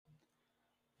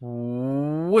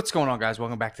What's going on, guys?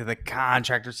 Welcome back to the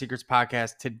Contractor Secrets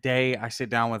Podcast. Today, I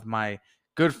sit down with my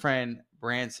good friend,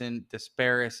 Branson,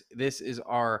 Despres. This is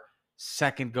our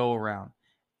second go-around.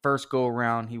 First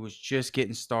go-around, he was just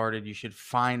getting started. You should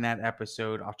find that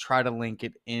episode. I'll try to link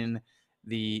it in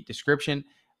the description.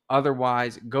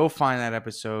 Otherwise, go find that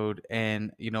episode.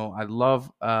 And, I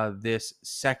love this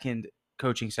second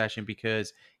coaching session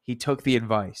because he took the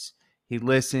advice. He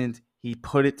listened. He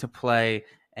put it to play.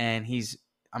 And he's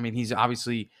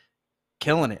obviously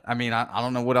killing it. I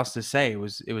don't know what else to say. It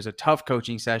was a tough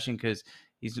coaching session because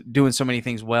he's doing so many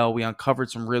things well. We uncovered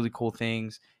some really cool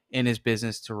things in his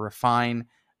business to refine.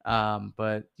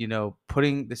 But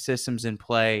putting the systems in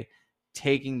play,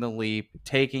 taking the leap,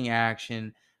 taking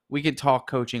action. We could talk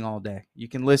coaching all day. You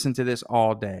can listen to this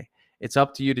all day. It's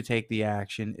up to you to take the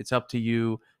action. It's up to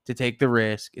you to take the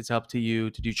risk. It's up to you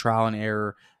to do trial and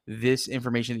error. This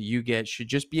information that you get should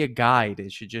just be a guide.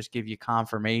 It should just give you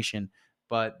confirmation,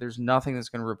 but there's nothing that's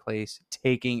going to replace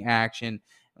taking action.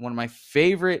 And one of my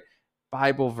favorite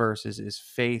Bible verses is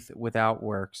faith without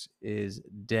works is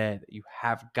dead. You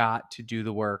have got to do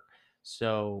the work.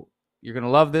 So you're going to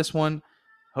love this one.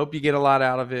 Hope you get a lot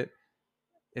out of it.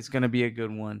 It's going to be a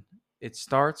good one. It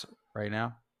starts right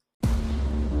now.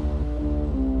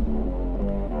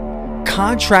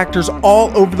 Contractors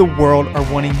all over the world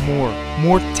are wanting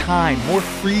more time, more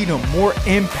freedom, more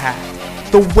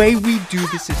impact. The way we do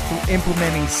this is through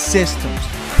implementing systems,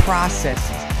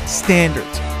 processes,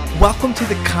 standards. Welcome to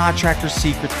the Contractor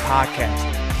Secrets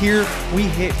Podcast. Here we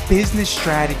hit business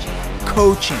strategy,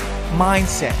 coaching,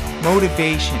 mindset,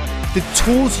 motivation, the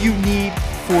tools you need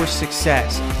for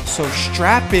success. So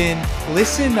strap in,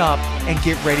 listen up, and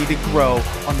get ready to grow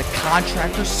on the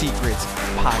Contractor Secrets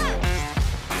Podcast.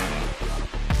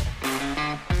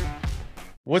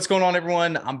 What's going on,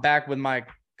 everyone? I'm back with my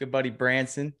good buddy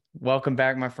Branson. Welcome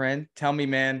back, my friend. Tell me,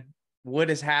 man, what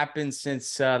has happened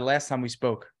since last time we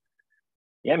spoke?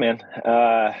 Yeah, man.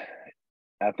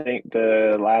 I think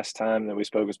the last time that we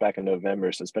spoke was back in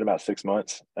November, so it's been about 6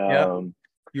 months.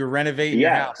 You're renovating your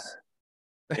house.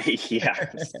 Yeah,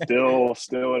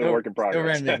 still in a work in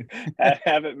progress. I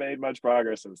haven't made much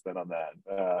progress since then on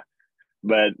that.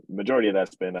 But majority of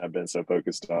that's been I've been so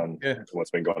focused on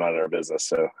what's been going on in our business.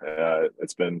 So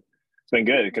it's been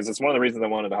good because it's one of the reasons I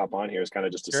wanted to hop on here is kind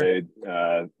of just to say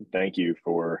thank you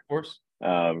for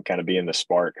kind of being the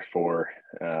spark for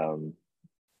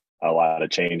a lot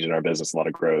of change in our business, a lot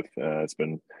of growth. It's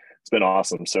been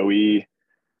awesome. So we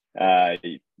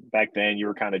back then you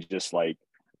were kind of just like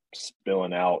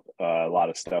spilling out a lot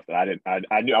of stuff that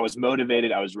I knew I was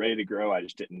motivated. I was ready to grow. I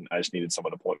just needed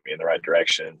someone to point me in the right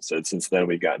direction. So since then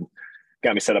we've got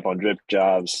me set up on drip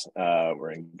jobs.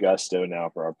 We're in Gusto now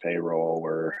for our payroll.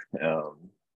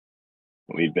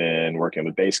 We've been working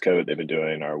with Base Coat. They've been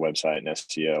doing our website and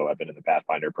SEO. I've been in the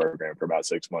Pathfinder program for about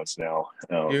 6 months now.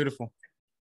 Beautiful.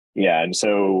 Yeah. And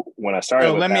so when I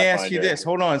started, let me ask you this,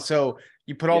 hold on. So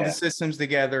you put all the systems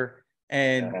together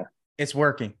and it's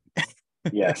working.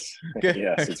 Yes.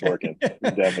 Yes, it's working.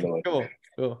 Definitely. Cool.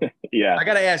 Yeah. I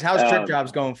got to ask, how's drip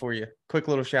jobs going for you? Quick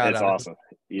little shout out. It's awesome.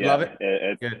 Yeah. Love it?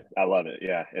 I love it.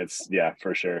 Yeah.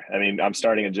 For sure. I mean, I'm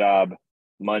starting a job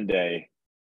Monday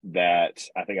that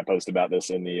I think I posted about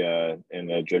this in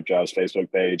the Drip Jobs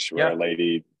Facebook page where a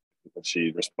lady,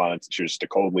 she responded. She was just a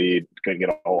cold lead, couldn't get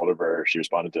a hold of her. She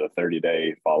responded to a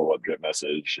 30-day follow-up drip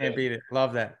message. Can't beat it.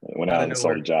 Love that. Went out and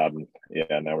sold a job.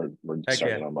 And now we're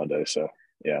starting on Monday. So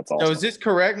yeah, it's awesome. So is this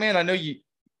correct, man? I know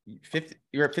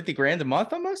you're at 50 grand a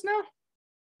month almost now.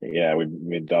 Yeah,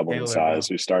 we doubled in size.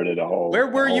 We started a whole. Where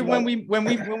were you when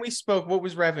we spoke? What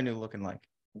was revenue looking like?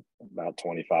 About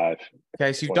 25.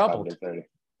 Okay, so you doubled. 30.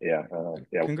 Yeah.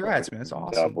 Congrats, man. That's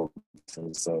awesome. Doubled.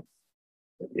 So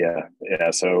yeah.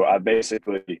 So I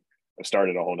basically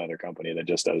started a whole nother company that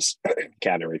just does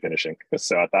cabinet refinishing.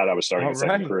 So I thought I was starting a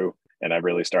second crew, and I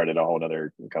really started a whole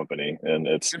nother company. And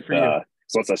it's good for you.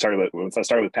 So once I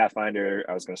started with Pathfinder,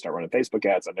 I was going to start running Facebook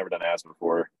ads. I've never done ads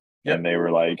before. Yep. And they were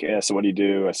like, yeah, so what do you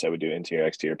do? I said, we do interior,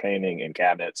 exterior painting and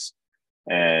cabinets.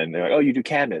 And they're like, oh, you do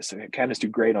cabinets. Cabinets do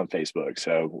great on Facebook.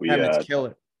 So we kill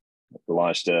it.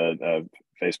 Launched a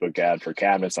Facebook ad for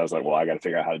cabinets. I was like, well, I got to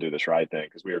figure out how to do this right then,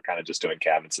 because we were kind of just doing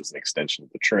cabinets as an extension of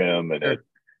the trim. And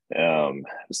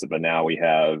but now we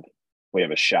have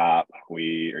a shop.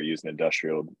 We are using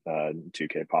industrial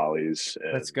 2K polys.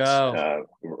 And, let's go.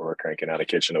 We're cranking out a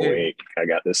kitchen a week. I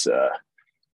got this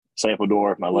sample door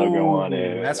with my logo on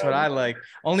it. That's what I like.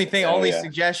 Only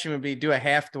suggestion would be do a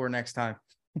half door next time.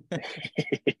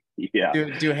 Yeah.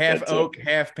 Do half oak,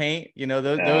 half paint.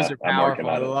 Those are powerful.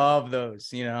 I love those,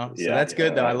 So that's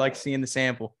good though. I like seeing the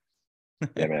sample.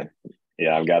 Yeah, man.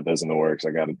 Yeah, I've got those in the works.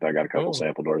 I got a couple Cool.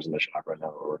 sample doors in the shop right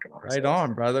now that we're working on. Right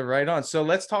on, brother. Right on. So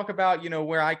let's talk about,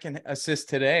 where I can assist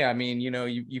today. I mean,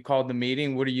 you called the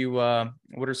meeting. What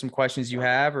are some questions you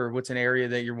have, or what's an area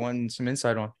that you're wanting some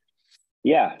insight on?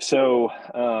 Yeah, so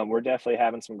we're definitely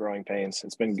having some growing pains.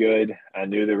 It's been good. I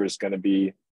knew there was going to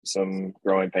be some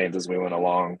growing pains as we went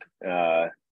along,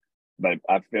 but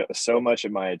I feel so much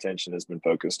of my attention has been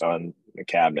focused on the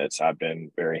cabinets. I've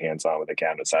been very hands-on with the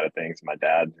cabinet side of things. My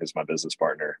dad, who's my business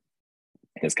partner,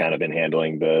 has kind of been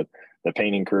handling the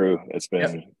painting crew. It's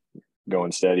been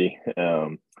going steady.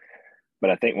 But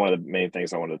I think one of the main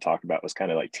things I wanted to talk about was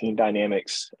kind of like team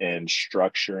dynamics and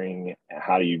structuring.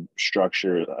 How do you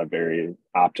structure a very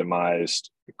optimized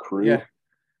crew?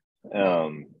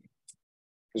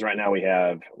 Because right now we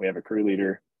have a crew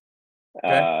leader,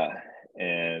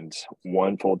 and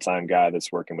one full-time guy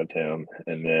that's working with him,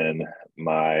 and then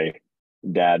my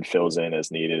dad fills in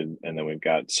as needed, and then we've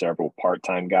got several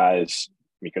part-time guys.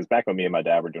 Because back when me and my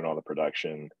dad were doing all the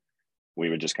production, we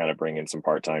would just kind of bring in some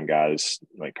part-time guys,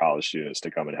 like college students,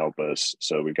 to come and help us.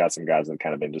 So we've got some guys that have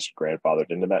kind of been just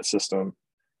grandfathered into that system.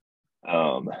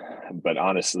 But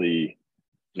honestly,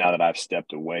 now that I've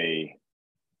stepped away,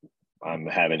 I'm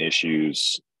having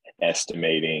issues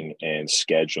estimating and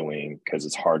scheduling because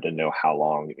it's hard to know how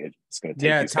long it's going to take.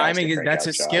 Yeah, timing that's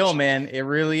a skill, man. It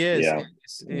really is. Yeah.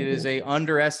 It is a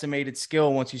underestimated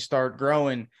skill once you start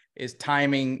growing, is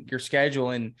timing your schedule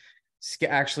and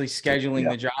actually scheduling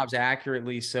the jobs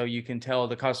accurately, so you can tell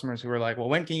the customers who are like, well,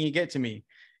 when can you get to me?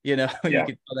 You can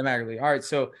tell them accurately. All right,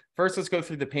 so first let's go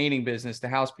through the painting business, the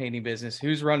house painting business.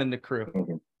 Who's running the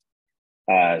crew?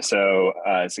 So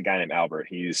it's a guy named Albert.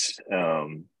 He's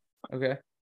okay.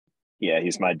 Yeah,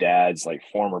 he's my dad's like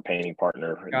former painting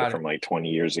partner from like 20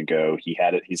 years ago. He's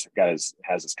has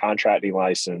his contracting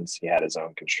license. He had his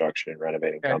own construction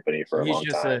renovating company for a long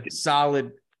time. He's a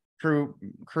solid crew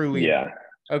leader. Yeah.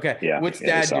 Okay. Yeah. What's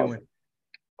dad doing?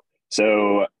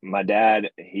 So my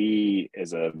dad, he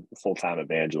is a full-time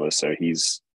evangelist. So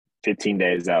he's 15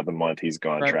 days out of the month, he's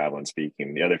gone traveling,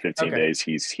 speaking. The other 15 days,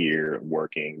 he's here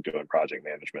working, doing project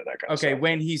management, that kind of stuff. Okay.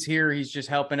 When he's here, he's just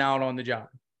helping out on the job,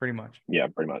 pretty much. Yeah,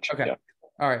 pretty much. Okay. Yeah.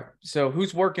 All right. So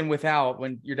who's working without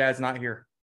when your dad's not here?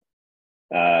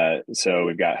 So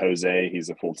we've got Jose. He's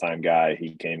a full-time guy.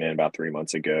 He came in about 3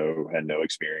 months ago, had no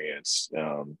experience.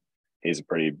 He's a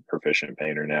pretty proficient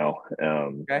painter now.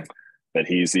 But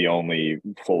he's the only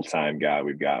full-time guy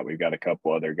we've got. We've got a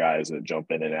couple other guys that jump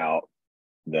in and out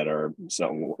that are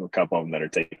a couple of them that are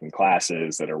taking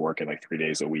classes that are working like 3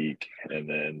 days a week. And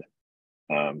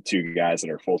then 2 guys that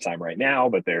are full-time right now,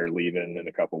 but they're leaving in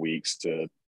a couple of weeks to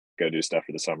go do stuff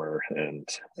for the summer. And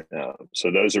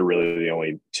so those are really the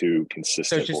only 2 consistent.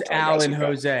 So it's just Al and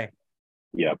Jose.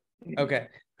 Yep. Okay.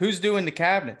 Who's doing the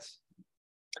cabinets?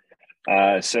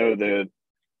 So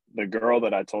the girl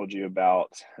that I told you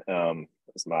about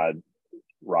is my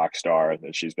rock star,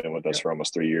 that she's been with us for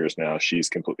almost 3 years now. She's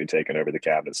completely taken over the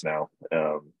cabinets now.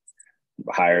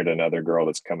 Hired another girl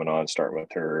that's coming on, starting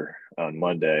with her on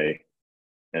Monday.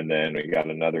 And then we got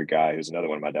another guy who's another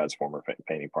one of my dad's former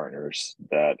painting partners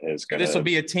that is going to. This will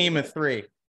be a team of 3.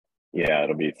 Yeah,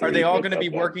 it'll be 3. Are they all going to be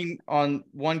working on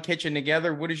one kitchen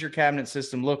together? What does your cabinet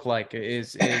system look like?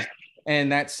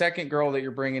 And that second girl that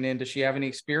you're bringing in, does she have any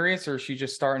experience, or is she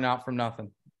just starting out from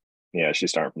nothing? Yeah, she's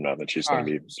starting from nothing. She's going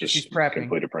to be she's prepping,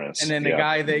 complete apprentice. And then the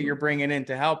guy that you're bringing in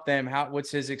to help them,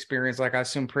 what's his experience like? I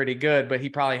assume pretty good, but he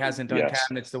probably hasn't done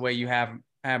cabinets the way you have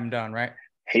them done, right?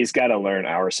 He's got to learn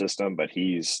our system, but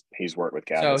he's worked with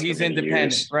cabinets. So he's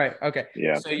independent, years. Right? Okay.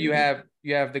 Yeah. So you have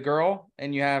the girl,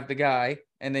 and you have the guy,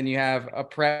 and then you have a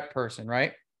prep person,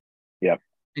 right? Yep.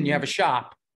 And you have a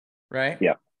shop, right?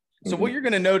 Yep. So what you're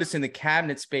going to notice in the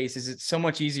cabinet space is it's so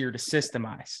much easier to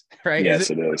systemize, right? Yes,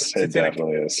 it is. It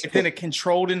definitely is. It's in a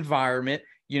controlled environment.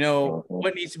 You know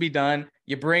what needs to be done.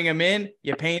 You bring them in,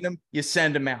 you paint them, you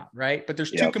send them out, right? But there's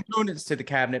 2 components to the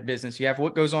cabinet business. You have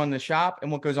what goes on in the shop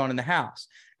and what goes on in the house.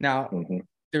 Now,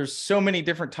 there's so many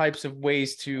different types of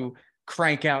ways to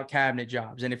crank out cabinet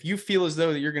jobs. And if you feel as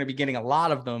though that you're going to be getting a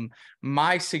lot of them,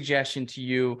 my suggestion to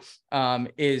you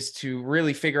is to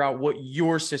really figure out what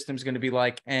your system is going to be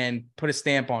like and put a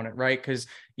stamp on it, right? Because,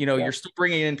 you're still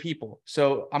bringing in people.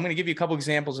 So I'm going to give you a couple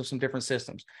examples of some different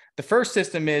systems. The first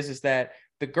system is that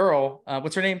the girl,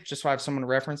 what's her name? Just so I have someone to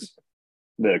reference.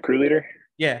 The crew leader?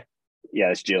 Yeah.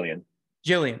 Yeah, it's Jillian.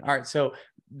 All right. So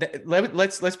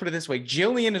let's put it this way.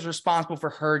 Jillian is responsible for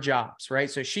her jobs, right?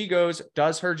 So she goes,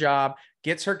 does her job,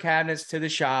 gets her cabinets to the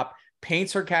shop,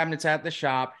 paints her cabinets at the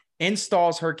shop,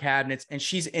 installs her cabinets, and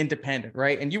she's independent,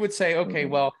 right? And you would say, okay,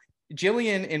 well,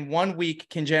 Jillian in 1 week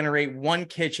can generate one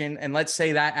kitchen, and let's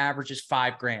say that average is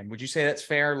 $5,000. Would you say that's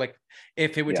fair? Like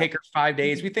if it would take her 5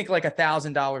 days, we think like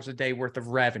 $1,000 a day worth of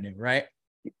revenue, right?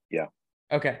 Yeah.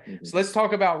 Okay. So let's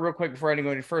talk about real quick before I go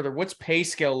any further. What's pay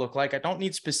scale look like? I don't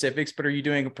need specifics, but are you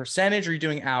doing a percentage or are you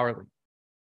doing hourly?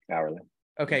 Hourly.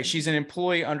 Okay. She's an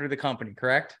employee under the company,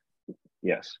 correct?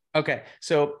 Yes. Okay.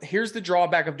 So here's the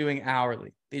drawback of doing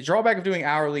hourly. The drawback of doing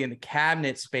hourly in the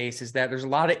cabinet space is that there's a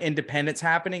lot of independence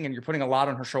happening and you're putting a lot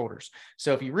on her shoulders.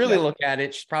 So if you really look at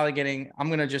it, she's probably getting, I'm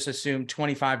going to just assume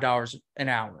 $25 an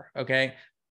hour. Okay.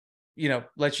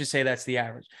 Let's just say that's the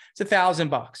average. It's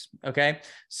 $1,000. Okay.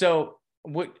 So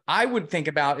what I would think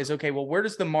about is, okay, well, where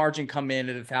does the margin come in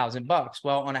at $1,000?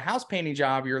 Well, on a house painting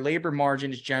job, your labor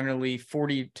margin is generally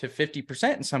 40 to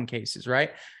 50% in some cases,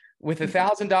 right? With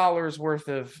 $1,000 worth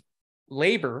of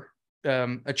labor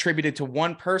attributed to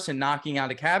one person knocking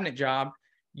out a cabinet job,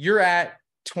 you're at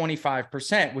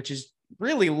 25%, which is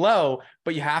really low,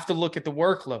 but you have to look at the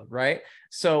workload, right?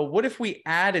 So what if we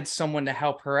added someone to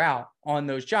help her out on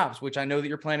those jobs, which I know that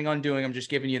you're planning on doing. I'm just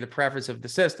giving you the preface of the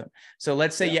system. So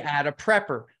let's say you add a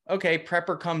prepper. Okay,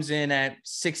 prepper comes in at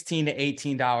 $16 to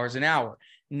 $18 an hour.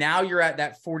 Now you're at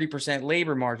that 40%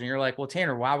 labor margin. You're like, well,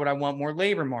 Tanner, why would I want more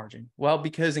labor margin? Well,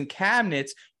 because in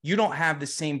cabinets, you don't have the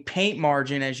same paint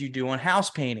margin as you do on house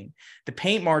painting. The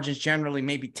paint margin is generally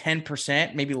maybe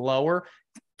 10%, maybe lower.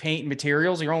 Paint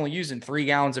materials, you're only using 3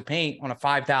 gallons of paint on a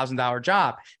 $5,000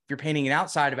 job. If you're painting an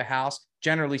outside of a house,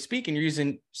 generally speaking, you're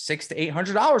using $600 to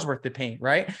 $800 worth of paint,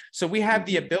 right? So we have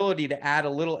the ability to add a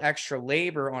little extra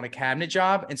labor on a cabinet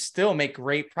job and still make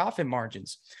great profit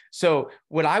margins. So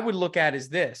what I would look at is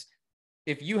this.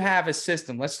 If you have a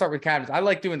system, let's start with cabinets. I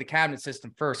like doing the cabinet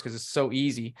system first because it's so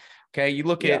easy. Okay. You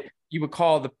look at, you would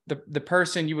call the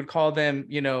person, you would call them,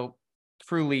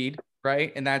 crew lead,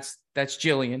 right? And that's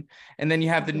Jillian. And then you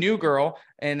have the new girl,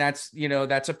 and that's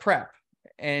a prep.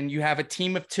 And you have a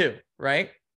team of 2,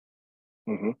 right?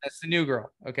 That's the new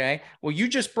girl. Okay. Well, you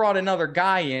just brought another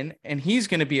guy in, and he's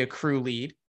going to be a crew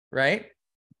lead, right?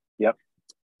 Yep.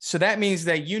 So that means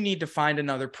that you need to find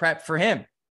another prep for him.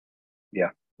 Yeah.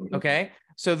 Okay.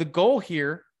 So the goal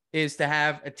here is to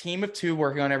have a team of 2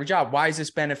 working on every job. Why is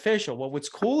this beneficial? Well, what's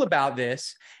cool about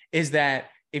this is that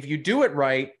if you do it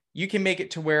right, you can make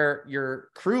it to where your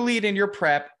crew lead and your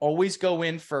prep always go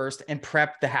in first and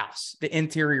prep the house, the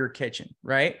interior kitchen,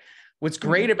 right? What's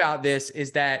great about this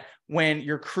is that when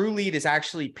your crew lead is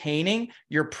actually painting,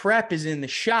 your prep is in the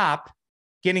shop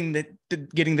getting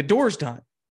the doors done,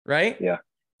 right? Yeah.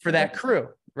 For that crew,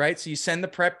 right? So you send the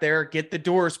prep there, get the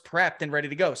doors prepped and ready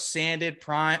to go, sanded,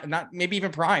 primed, not maybe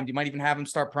even primed. You might even have them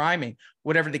start priming,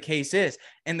 whatever the case is.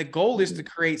 And the goal is to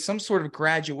create some sort of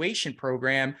graduation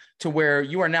program to where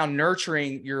you are now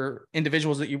nurturing your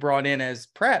individuals that you brought in as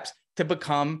preps to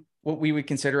become what we would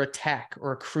consider a tech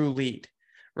or a crew lead.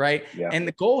 Right. Yeah. And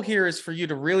the goal here is for you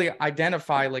to really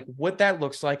identify like what that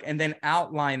looks like and then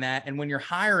outline that. And when you're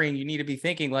hiring, you need to be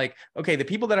thinking like, okay, the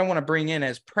people that I want to bring in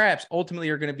as preps ultimately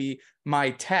are going to be my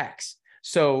techs.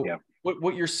 So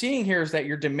what you're seeing here is that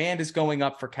your demand is going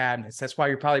up for cabinets. That's why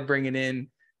you're probably bringing in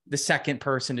the second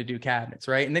person to do cabinets.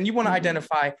 Right. And then you want to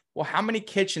identify, well, how many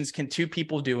kitchens can 2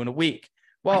 people do in a week?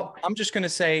 Well, I'm just going to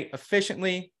say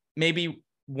efficiently, maybe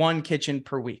 1 kitchen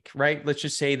per week, right? Let's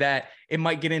just say that it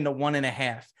might get into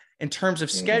 1.5. In terms of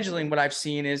scheduling, what I've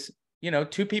seen is,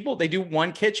 2 people, they do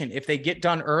 1 kitchen. If they get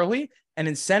done early, an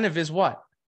incentive is what?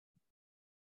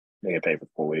 They get paid for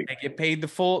the full week. They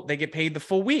get paid the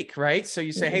full week, right? So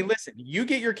you say, hey, listen, you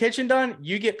get your kitchen done,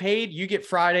 you get paid, you get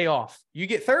Friday off, you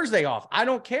get Thursday off. I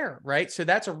don't care, right? So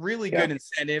that's a really good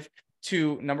incentive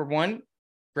to, number one,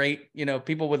 great.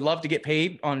 People would love to get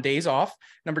paid on days off.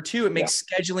 Number 2, it makes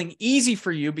scheduling easy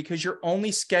for you because you're only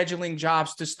scheduling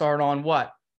jobs to start on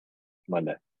what?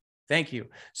 Monday. Thank you.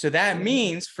 So that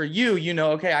means for you,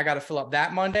 okay, I got to fill up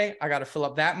that Monday. I got to fill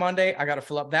up that Monday. I got to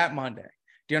fill up that Monday.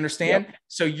 Do you understand? Yep.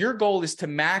 So your goal is to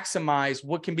maximize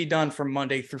what can be done from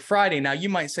Monday through Friday. Now you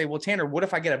might say, well, Tanner, what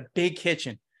if I get a big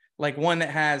kitchen, like one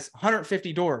that has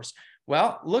 150 doors?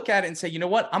 Well, look at it and say, you know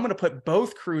what? I'm going to put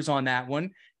both crews on that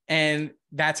one. And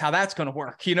that's how that's going to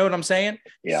work. You know what I'm saying?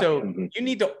 Yeah. So you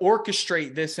need to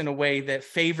orchestrate this in a way that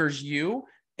favors you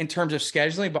in terms of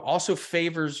scheduling, but also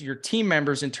favors your team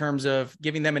members in terms of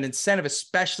giving them an incentive,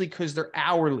 especially because they're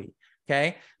hourly.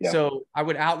 Okay. Yeah. So I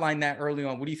would outline that early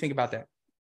on. What do you think about that?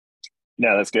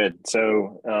 No, that's good.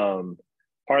 So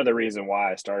part of the reason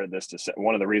why I started this,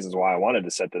 one of the reasons why I wanted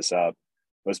to set this up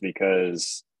was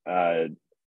because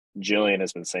Jillian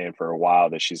has been saying for a while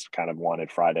that she's kind of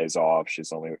wanted Fridays off. She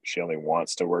only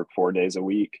wants to work 4 days a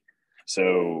week.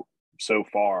 So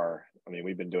far, mean,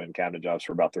 we've been doing cabinet jobs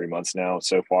for about 3 months now.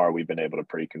 So far, we've been able to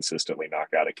pretty consistently knock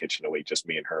out a kitchen a week, just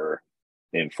me and her,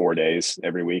 in 4 days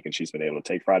every week. And she's been able to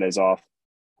take Fridays off.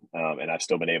 And I've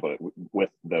still been able to, with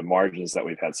the margins that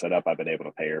we've had set up, I've been able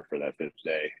to pay her for that 5th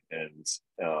day. And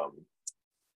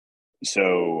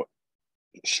so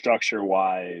structure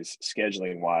wise,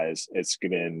 scheduling wise, it's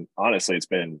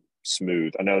been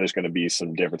smooth. I know there's going to be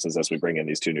some differences as we bring in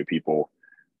these 2 new people,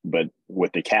 but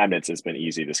with the cabinets, it's been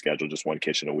easy to schedule just 1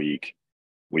 kitchen a week.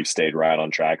 We've stayed right on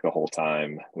track the whole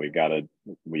time.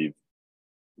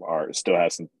 Still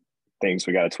have some things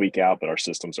we got to tweak out, but our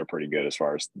systems are pretty good as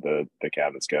far as the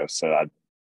cabinets go. So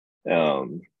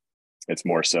it's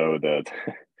more so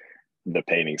the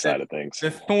painting side of things. The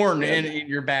thorn in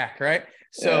your back, right?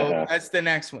 So that's the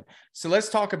next one. So let's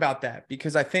talk about that,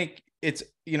 because I think it's,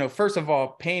 first of all,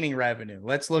 painting revenue.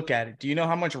 Let's look at it. Do you know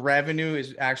how much revenue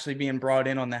is actually being brought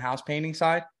in on the house painting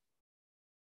side?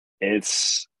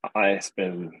 It's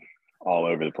been all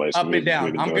over the place. Up and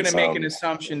down. I'm going to make an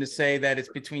assumption to say that it's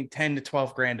between 10 to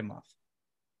 12 grand a month.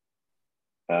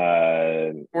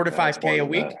 4 to 5K a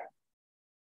week.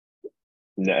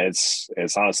 No,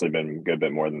 it's honestly been a good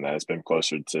bit more than that. It's been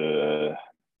closer to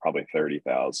probably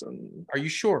 30,000. Are you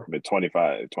sure? But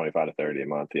 25 to 30 a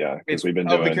month. Yeah. Because we've been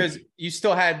doing, because you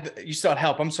still had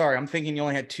help. I'm sorry. I'm thinking you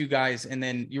only had 2 guys, and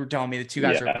then you were telling me the 2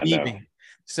 guys are leaving. No.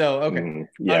 So, okay.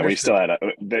 Mm-hmm. Yeah, understood. We still had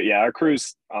our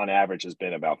crews on average has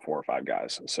been about 4 or 5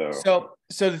 guys. So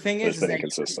the thing is, been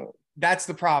inconsistent. That's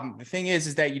the problem. The thing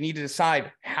is that you need to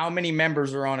decide how many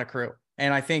members are on a crew.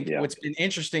 And I think what's been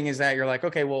interesting is that you're like,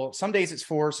 okay, well, some days it's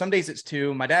 4, some days it's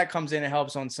 2. My dad comes in and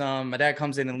helps on some. My dad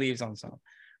comes in and leaves on some,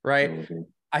 right? Mm-hmm.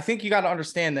 I think you got to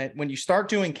understand that when you start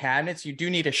doing cabinets, you do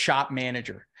need a shop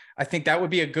manager. I think that would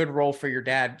be a good role for your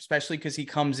dad, especially because he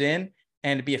comes in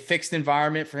and it'd be a fixed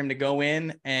environment for him to go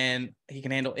in, and he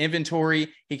can handle inventory.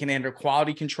 He can handle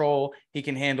quality control. He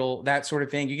can handle that sort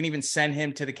of thing. You can even send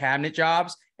him to the cabinet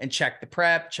jobs and check the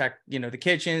prep, check, the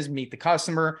kitchens, meet the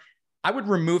customer. I would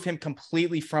remove him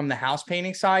completely from the house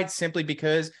painting side, simply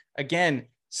because, again,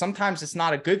 sometimes it's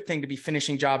not a good thing to be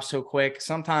finishing jobs so quick.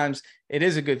 Sometimes it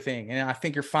is a good thing. And I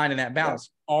think you're finding that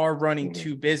balance. Are running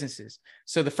 2 businesses.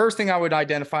 So the first thing I would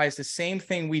identify is the same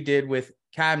thing we did with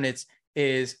cabinets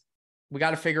is we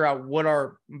got to figure out what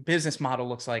our business model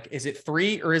looks like. Is it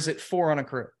 3 or is it 4 on a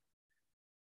crew?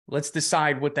 Let's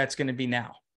decide what that's going to be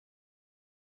now.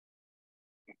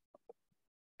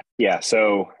 Yeah.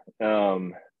 So,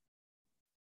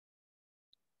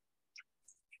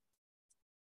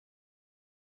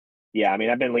 yeah, I mean,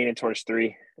 I've been leaning towards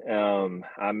 3.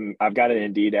 I've got an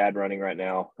Indeed ad running right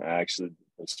now. I actually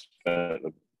spent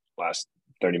the last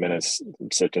 30 minutes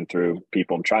sifting through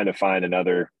people. I'm trying to find a guy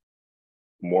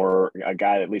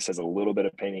that at least has a little bit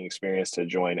of painting experience to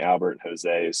join Albert and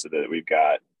Jose, so that we've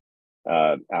got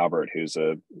Albert, who's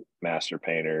a master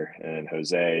painter, and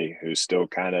Jose, who's still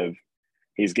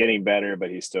he's getting better, but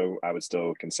I would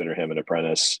still consider him an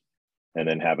apprentice. And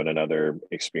then having another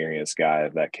experienced guy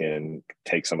that can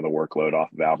take some of the workload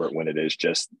off of Albert when it is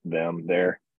just them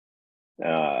there.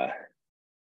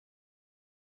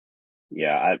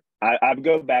 I'd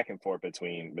go back and forth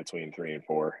between 3 and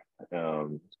 4,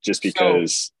 just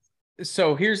because.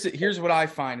 So here's what I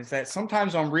find is that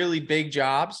sometimes on really big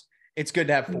jobs, it's good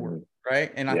to have 4,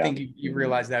 right? And I think you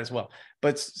realize that as well.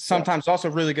 But sometimes also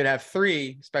really good to have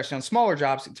 3, especially on smaller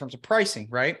jobs in terms of pricing,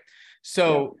 right?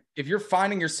 So if you're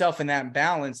finding yourself in that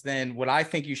balance, then what I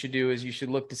think you should do is you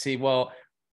should look to see, well,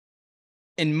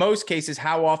 in most cases,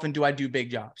 how often do I do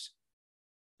big jobs?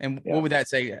 And what would that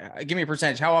say? Give me a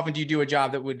percentage. How often do you do a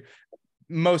job that would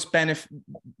most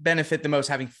benefit the most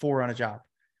having 4 on a job?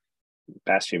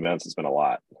 Past few months, it's been a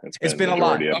lot. It's been a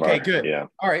lot. Okay, good. Yeah.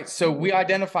 All right. So we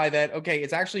identify that, okay,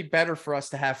 it's actually better for us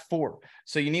to have 4.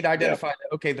 So you need to identify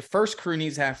that, okay, the first crew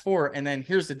needs to have 4. And then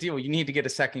here's the deal. You need to get a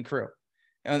second crew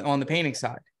on the painting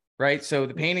side, right? So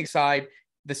the painting side,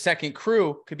 the second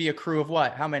crew could be a crew of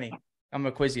what? How many? I'm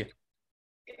going to quiz you.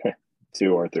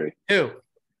 2 or 3. 2.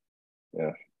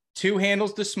 Yeah. 2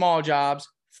 handles the small jobs.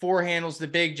 4 handles the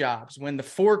big jobs. When the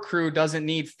 4 crew doesn't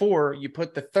need 4, you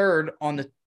put the third on the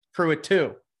crew at 2.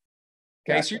 Okay.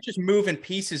 Gotcha. So you're just moving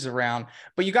pieces around,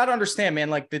 but you got to understand,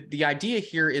 man, like the idea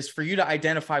here is for you to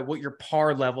identify what your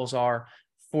par levels are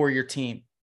for your team.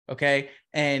 Okay.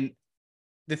 And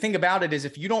the thing about it is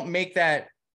if you don't make that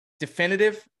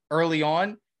definitive early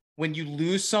on, when you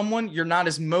lose someone, you're not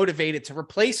as motivated to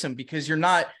replace them because you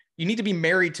need to be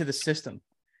married to the system.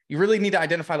 You really need to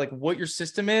identify like what your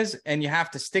system is, and you have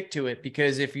to stick to it,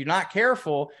 because if you're not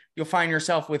careful, you'll find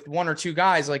yourself with 1 or 2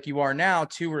 guys like you are now.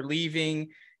 2 are leaving,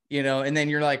 and then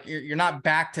you're like, you're not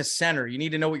back to center. You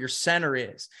need to know what your center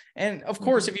is. And of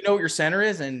course, if you know what your center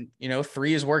is and,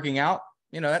 3 is working out,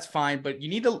 that's fine. But you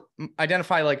need to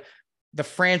identify like the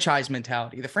franchise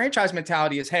mentality. The franchise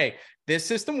mentality is, hey, this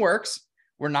system works.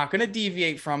 We're not going to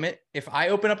deviate from it. If I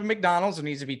open up a McDonald's, there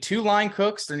needs to be 2 line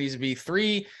cooks. There needs to be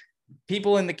 3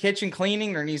 people in the kitchen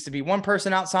cleaning. There needs to be 1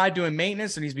 person outside doing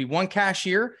maintenance. There needs to be 1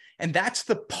 cashier. And that's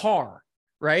the par,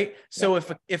 right? So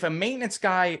if a maintenance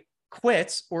guy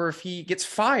quits or if he gets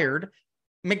fired,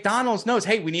 McDonald's knows,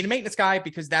 hey, we need a maintenance guy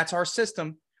because that's our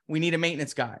system. We need a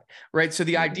maintenance guy, right? So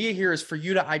the idea here is for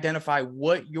you to identify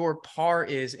what your par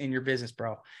is in your business,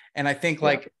 bro. And I think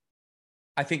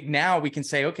I think now we can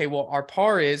say, okay, well, our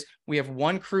par is we have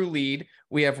 1 crew lead,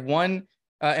 we have 1,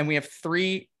 and we have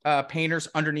 3 painters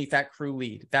underneath that crew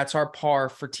lead. That's our par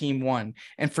for team 1.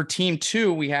 And for team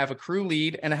 2, we have a crew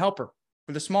lead and a helper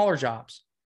for the smaller jobs.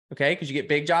 Okay. Because you get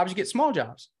big jobs, you get small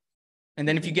jobs. And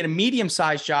then if you get a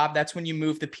medium-sized job, that's when you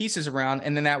move the pieces around.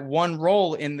 And then that 1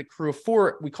 role in the crew of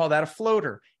 4, we call that a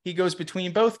floater. He goes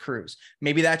between both crews.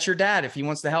 Maybe that's your dad if he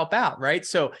wants to help out, right?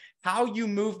 So how you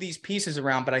move these pieces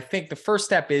around. But I think the first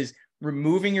step is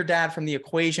removing your dad from the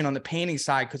equation on the painting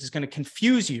side because it's going to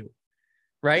confuse you,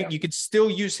 right? You could still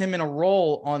use him in a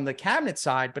role on the cabinet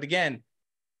side. But again,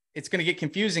 it's going to get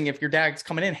confusing if your dad's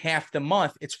coming in half the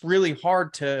month. It's really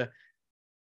hard to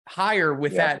hire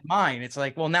with that in mind. It's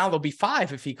like, well, now there'll be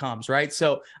 5 if he comes, right?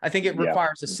 So I think it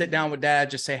requires a sit down with dad,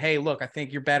 just say, hey, look, I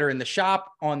think you're better in the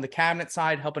shop on the cabinet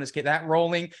side, helping us get that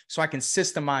rolling so I can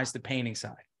systemize the painting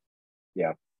side. Yeah.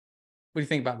 What do you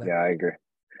think about that? Yeah, I agree.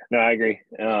 No, I agree.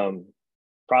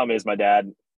 Problem is my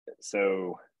dad.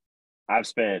 So I've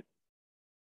spent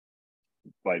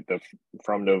like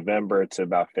from November to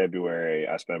about February,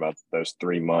 I spent about those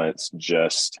 3 months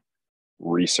just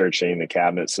researching the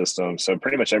cabinet system. So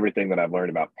pretty much everything that I've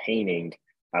learned about painting,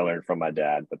 I learned from my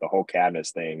dad. But the whole cabinets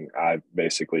thing, I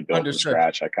basically built from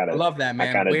scratch. I love that, man.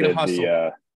 I kind of Way did to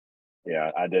hustle.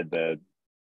 I did the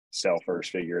sell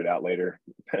first, figure it out later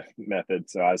method.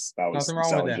 So I was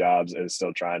selling jobs and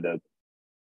still trying to.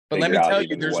 But let me tell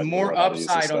you, there's more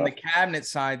upside on the cabinet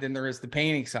side than there is the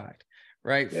painting side,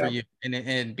 right? For you,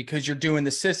 and because you're doing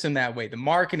the system that way, the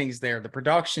marketing's there, the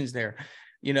production's there,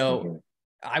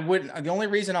 the only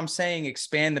reason I'm saying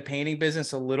expand the painting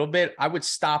business a little bit, I would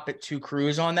stop at 2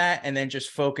 crews on that and then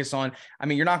just focus on,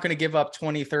 you're not going to give up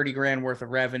 20, 30 grand worth of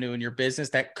revenue in your business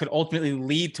that could ultimately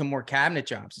lead to more cabinet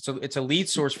jobs. So it's a lead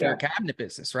source for your cabinet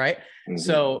business, right?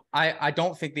 So I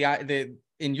don't think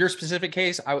in your specific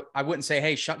case, I wouldn't say,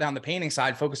 hey, shut down the painting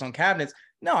side, focus on cabinets.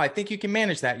 No, I think you can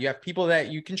manage that. You have people that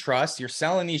you can trust. You're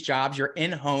selling these jobs. You're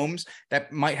in homes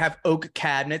that might have oak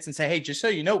cabinets and say, hey, just so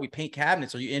you know, we paint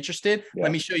cabinets. Are you interested?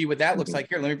 Let me show you what that looks like.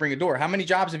 Here, let me bring a door. How many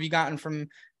jobs have you gotten from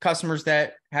customers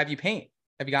that have you paint?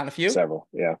 Have you gotten a few? Several.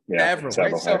 Yeah. Several,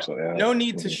 right? So actually, no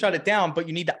need to shut it down, but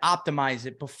you need to optimize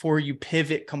it before you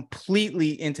pivot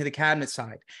completely into the cabinet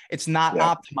side. It's not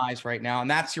optimized right now.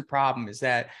 And that's your problem is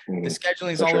that the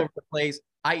scheduling is all over the place.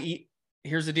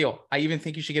 Here's the deal. I even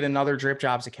think you should get another Drip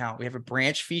Jobs account. We have a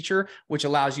branch feature, which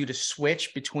allows you to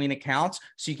switch between accounts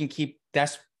so you can keep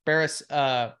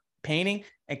Despres painting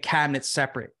and cabinets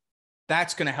separate.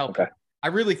 That's going to help you. I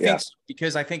really think so,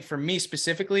 because I think for me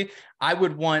specifically, I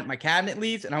would want my cabinet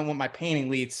leads and I want my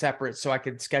painting leads separate so I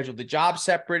could schedule the job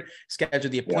separate, schedule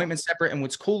the appointments separate. And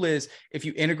what's cool is if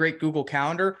you integrate Google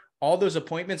Calendar, all those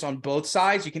appointments on both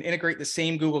sides, you can integrate the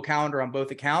same Google Calendar on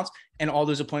both accounts and all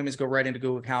those appointments go right into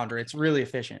Google Calendar. It's really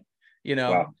efficient.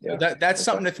 That's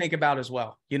something to think about as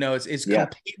well. It's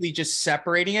completely just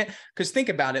separating it. Because think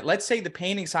about it. Let's say the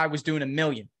painting side was doing $1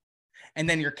 million and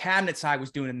then your cabinet side was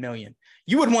doing $1 million.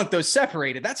 You would want those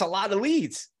separated. That's a lot of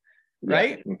leads,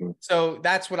 right? So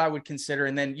that's what I would consider.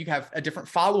 And then you have a different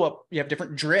follow-up. You have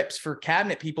different drips for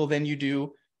cabinet people than you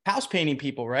do house painting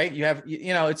people, right? You have,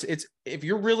 it's if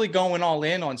you're really going all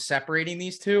in on separating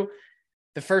these two,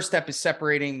 the first step is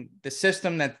separating the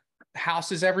system that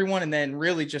houses everyone and then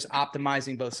really just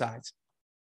optimizing both sides.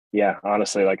 Yeah,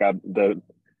 honestly, like the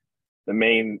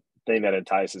main thing that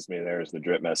entices me there is the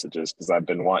drip messages, because I've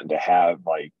been wanting to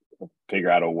figure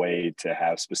out a way to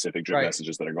have specific drip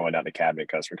messages that are going down to cabinet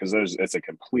customer, because it's a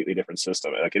completely different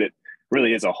system. Like it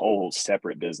really is a whole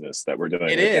separate business that we're doing.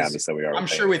 It is. Cabinets that we are. I'm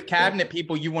sure with cabinet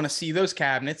people, you want to see those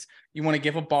cabinets. You want to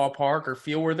give a ballpark or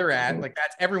feel where they're at. Like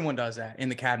everyone does that in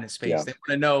the cabinet space. They want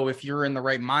to know if you're in the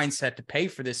right mindset to pay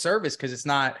for this service, because it's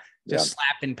not just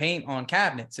slapping paint on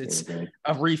cabinets. It's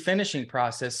a refinishing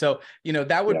process. So,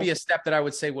 that would be a step that I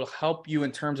would say will help you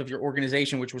in terms of your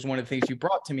organization, which was one of the things you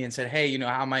brought to me and said, hey,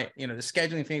 how am I, the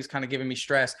scheduling thing is kind of giving me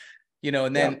stress.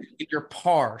 and then your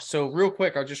par. So real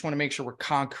quick, I just want to make sure we're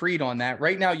concrete on that.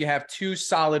 Right now, you have 2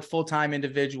 solid full-time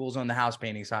individuals on the house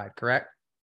painting side, correct?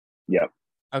 Yep.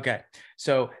 Okay.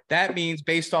 So that means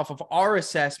based off of our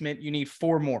assessment, you need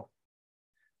 4 more.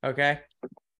 Okay.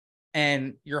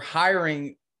 And you're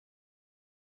hiring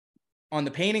on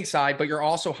the painting side, but you're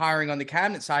also hiring on the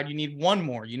cabinet side. You need 1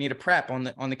 more. You need a prep on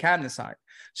the cabinet side.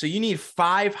 So you need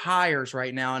 5 hires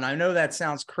right now. And I know that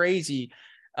sounds crazy,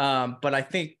 but I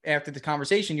think after the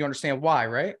conversation, you understand why,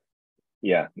 right?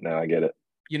 Yeah, no, I get it.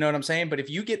 You know what I'm saying? But if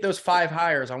you get those 5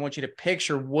 hires, I want you to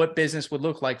picture what business would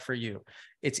look like for you.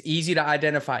 It's easy to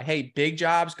identify. Hey, big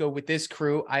jobs go with this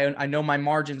crew. I know my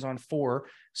margins on 4.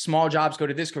 Small jobs go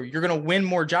to this crew. You're going to win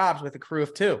more jobs with a crew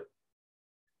of 2.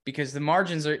 Because the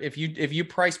margins are, if you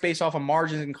price based off of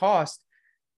margins and cost,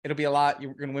 it'll be a lot.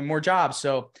 You're going to win more jobs.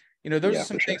 So, those are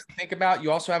some things to think about.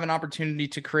 You also have an opportunity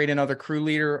to create another crew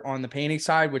leader on the painting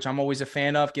side, which I'm always a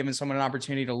fan of, giving someone an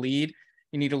opportunity to lead.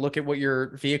 You need to look at what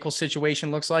your vehicle situation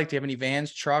looks like. Do you have any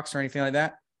vans, trucks, or anything like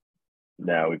that?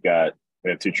 No, we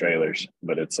have 2 trailers,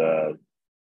 but it's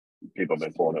people have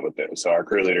been pulling it with it. So our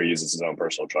crew leader uses his own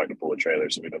personal truck to pull the trailer.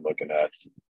 So we've been looking at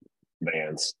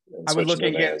vans. I would look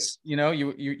at vans. You're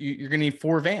going to need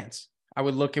 4 vans. I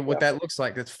would look at what that looks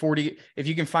like. That's 40. If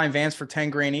you can find vans for 10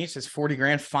 grand each, that's 40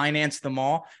 grand. Finance them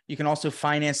all. You can also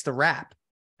finance the wrap.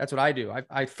 That's what I do.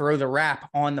 I throw the wrap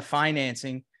on the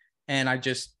financing and I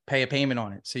just pay a payment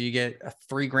on it. So you get a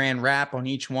 3 grand wrap on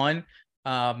each one.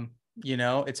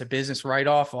 It's a business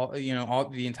write-off, all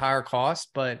the entire cost,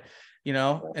 but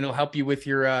it'll help you with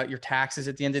your taxes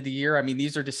at the end of the year. I mean,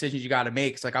 these are decisions you got to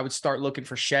make. It's like I would start looking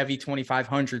for Chevy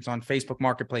 2500s on Facebook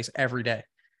Marketplace every day,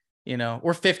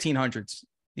 or 1500s,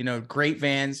 great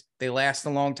vans. They last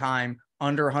a long time,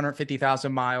 under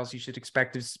 150,000 miles. You should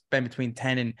expect to spend between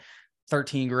 10 and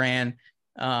 13 grand,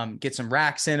 get some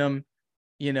racks in them.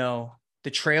 The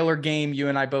trailer game, you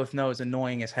and I both know, is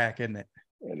annoying as heck, isn't it?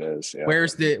 It is. Yeah.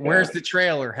 Where's the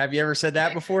trailer? Have you ever said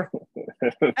that before?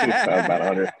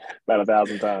 about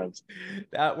 1,000 times.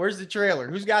 Where's the trailer?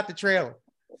 Who's got the trailer?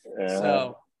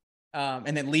 So,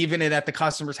 and then leaving it at the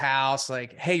customer's house.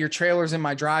 Like, hey, your trailer's in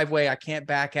my driveway. I can't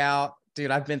back out,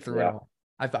 dude. I've been through it all.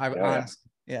 I've honestly.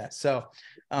 Yeah. So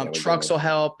trucks will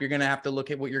help. You're going to have to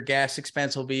look at what your gas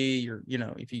expense will be.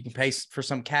 If you can pay for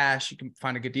some cash, you can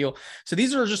find a good deal. So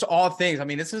these are just all things. I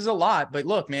mean, this is a lot, but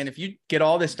look, man, if you get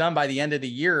all this done by the end of the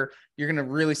year, you're going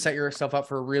to really set yourself up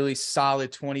for a really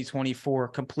solid 2024,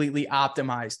 completely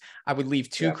optimized. I would leave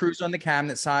 2 crews on the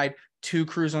cabinet side, 2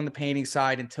 crews on the painting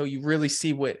side until you really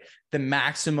see what the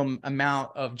maximum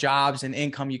amount of jobs and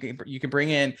income you can bring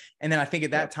in. And then I think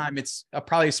at that time, it's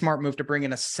probably a smart move to bring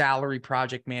in a salary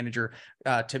project manager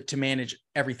to manage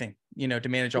everything, to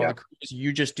manage all the crews.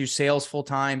 You just do sales full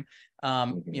time.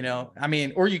 Or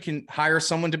you can hire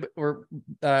someone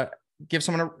give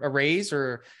someone a raise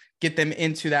or get them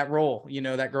into that role.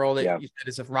 That girl that you said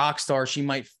is a rock star, she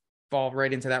might fall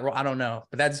right into that role. I don't know,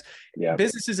 but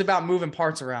business is about moving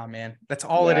parts around, man. That's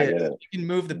all it is. You can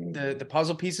move the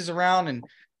puzzle pieces around and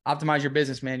optimize your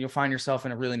business, man. You'll find yourself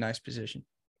in a really nice position.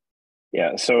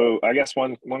 Yeah. So I guess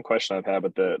one question I've had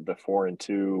with the 4 and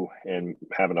 2 and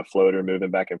having a floater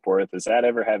moving back and forth, does that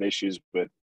ever have issues with,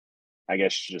 I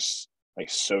guess, just like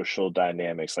social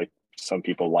dynamics? Like some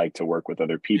people like to work with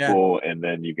other people and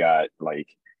then you got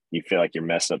you feel like you're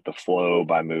messing up the flow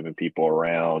by moving people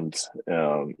around.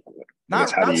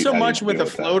 Not so much with a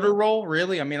floater role,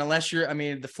 really. I mean,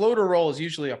 the floater role is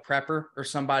usually a prepper or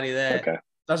somebody that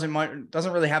doesn't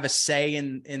really have a say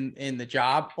in the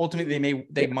job. Ultimately,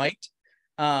 they might.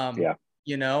 But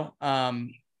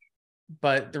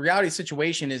the reality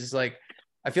situation is like,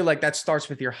 I feel like that starts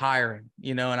with your hiring,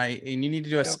 and you need to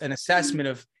do an assessment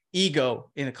of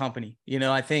ego in a company.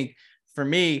 I think for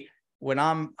me, when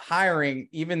I'm hiring,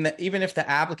 even if the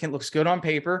applicant looks good on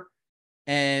paper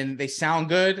and they sound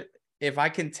good, if I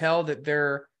can tell that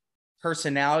their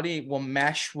personality will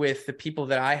mesh with the people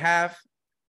that I have,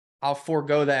 I'll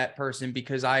forego that person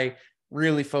because I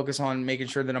really focus on making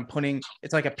sure that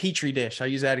it's like a petri dish. I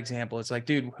use that example. It's like,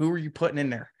 dude, who are you putting in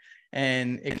there?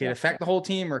 And it could affect the whole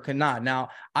team or it could not. Now,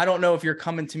 I don't know if you're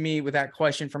coming to me with that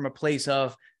question from a place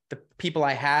of the people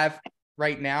I have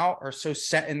right now are so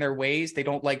set in their ways. They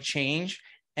don't like change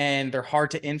and they're hard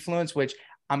to influence, which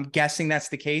I'm guessing that's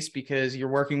the case because you're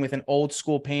working with an old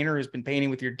school painter who's been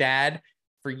painting with your dad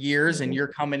for years and you're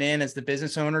coming in as the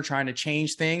business owner trying to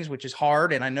change things, which is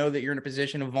hard. And I know that you're in a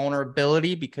position of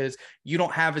vulnerability because you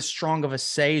don't have as strong of a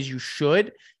say as you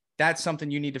should. That's something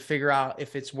you need to figure out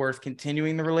if it's worth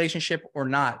continuing the relationship or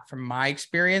not. From my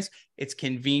experience, it's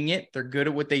convenient. They're good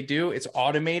at what they do. It's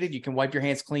automated. You can wipe your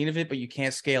hands clean of it, but you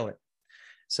can't scale it.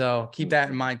 So keep that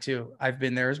in mind too. I've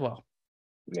been there as well.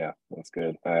 Yeah, that's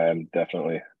good. I'm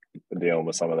definitely dealing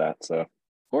with some of that. So, of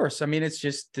course, I mean, it's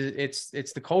just it's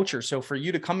the culture. So for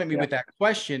you to come at me with that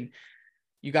question,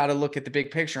 you got to look at the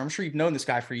big picture. I'm sure you've known this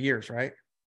guy for years, right?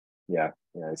 Yeah.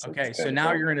 Okay. So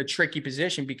now you're in a tricky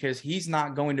position because he's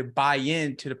not going to buy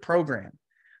into the program,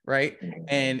 right? Mm-hmm.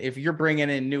 And if you're bringing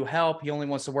in new help, he only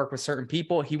wants to work with certain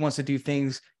people. He wants to do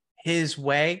things his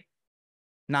way,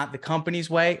 not the company's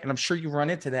way. And I'm sure you run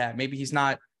into that. Maybe he's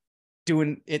not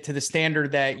doing it to the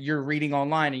standard that you're reading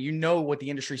online, and you know what the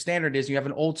industry standard is. You have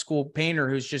an old school painter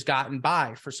who's just gotten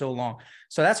by for so long.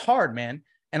 So that's hard, man.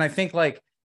 And I think like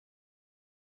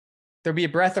there'll be a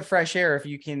breath of fresh air if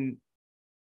you can,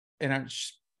 and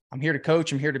I'm here to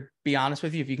coach. I'm here to be honest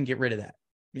with you. If you can get rid of that.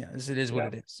 Yeah, it is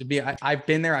what it is. I've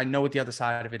been there. I know what the other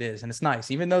side of it is. And it's nice.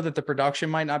 Even though that the production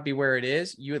might not be where it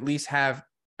is, you at least have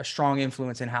a strong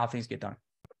influence in how things get done.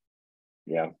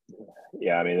 Yeah.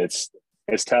 Yeah. I mean, it's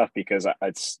tough because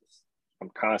I'm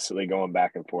constantly going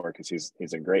back and forth because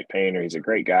he's a great painter. He's a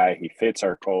great guy. He fits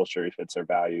our culture. He fits our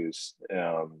values.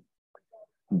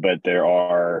 But there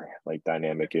are like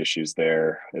dynamic issues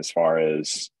there as far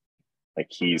as like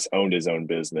he's owned his own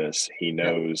business. He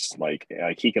knows like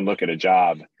he can look at a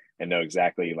job and know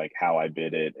exactly like how I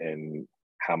bid it and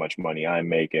how much money I'm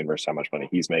making versus how much money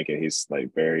he's making. He's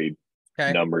like very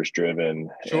numbers driven.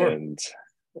 Sure. And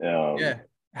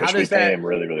how does that pay him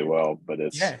really, really well? But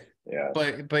it's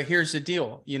But here's the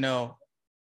deal. You know,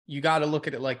 you got to look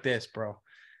at it like this, bro.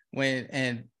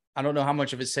 And I don't know how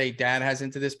much of it say dad has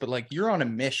into this, but like you're on a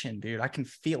mission, dude. I can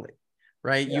feel it,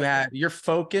 right? You're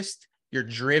focused, you're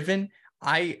driven.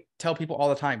 I tell people all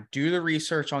the time, do the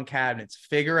research on cabinets,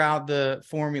 figure out the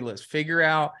formulas, figure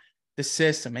out the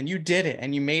system. And you did it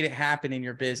and you made it happen in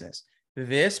your business.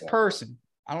 This person,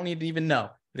 I don't need to even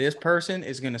know, this person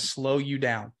is going to slow you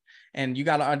down. And you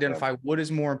got to identify what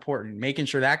is more important, making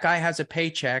sure that guy has a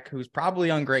paycheck who's probably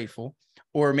ungrateful,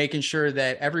 or making sure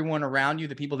that everyone around you,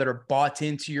 the people that are bought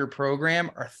into your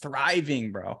program, are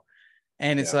thriving, bro.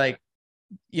 And it's like,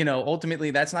 you know,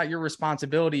 ultimately that's not your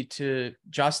responsibility to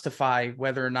justify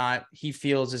whether or not he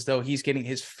feels as though he's getting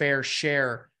his fair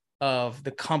share of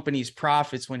the company's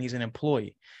profits when he's an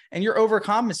employee. And you're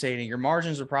overcompensating. Your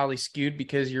margins are probably skewed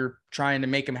because you're trying to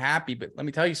make him happy. But let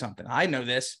me tell you something. I know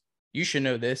this. You should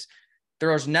know this.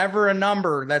 There's never a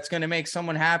number that's going to make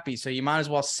someone happy. So you might as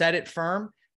well set it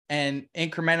firm and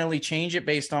incrementally change it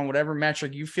based on whatever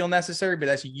metric you feel necessary, but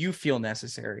that's you feel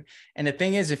necessary. And the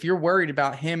thing is, if you're worried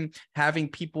about him having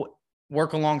people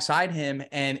work alongside him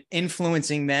and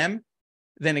influencing them,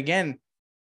 then again,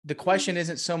 the question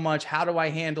isn't so much, how do I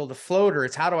handle the floater?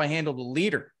 It's how do I handle the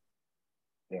leader?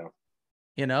 Yeah.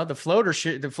 You know, the floater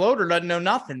doesn't know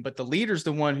nothing, but the leader's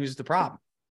the one who's the problem.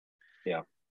 Yeah.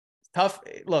 Tough.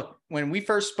 Look, when we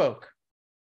first spoke,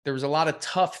 there was a lot of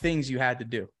tough things you had to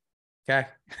do. Okay.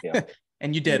 Yeah.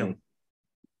 And you did them.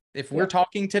 If we're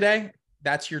talking today,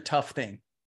 that's your tough thing.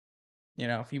 You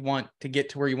know, if you want to get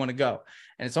to where you want to go.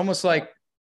 And it's almost like,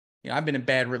 you know, I've been in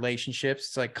bad relationships.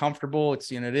 It's like comfortable. It's,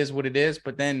 you know, it is what it is.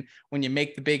 But then when you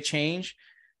make the big change,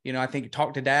 you know, I think you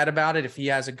talk to dad about it. If he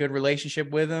has a good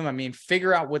relationship with him, I mean,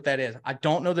 figure out what that is. I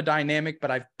don't know the dynamic, but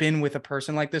I've been with a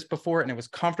person like this before and it was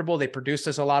comfortable. They produced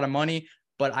us a lot of money,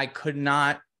 but I could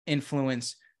not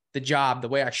influence the job the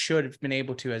way I should have been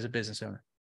able to as a business owner.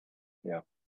 Yeah.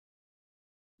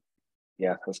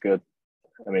 Yeah, that's good.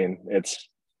 I mean, it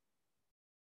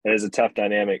is a tough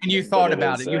dynamic. And you thought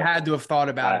about it. You had to have thought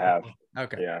about it. I have.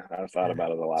 Okay. Yeah, I've thought about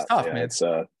it a lot. It's tough, man.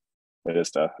 It is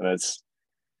tough. And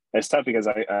it's tough because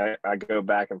I go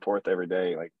back and forth every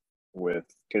day, like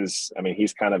because I mean,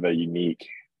 he's kind of a unique,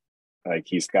 like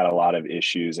he's got a lot of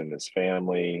issues in his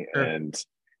family, and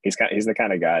he's the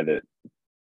kind of guy that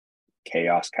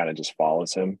chaos kind of just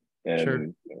follows him.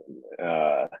 And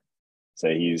so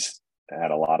he's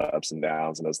had a lot of ups and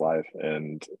downs in his life,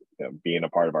 and you know, being a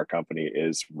part of our company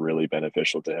is really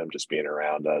beneficial to him, just being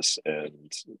around us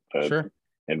and the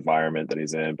environment that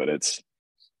he's in. But it's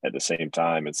at the same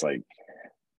time, it's like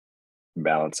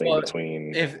balancing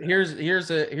between. If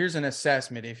here's an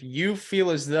assessment. If you feel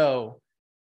as though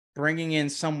bringing in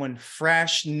someone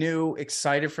fresh, new,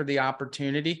 excited for the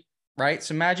opportunity, right?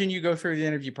 So imagine you go through the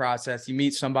interview process, you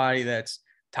meet somebody that's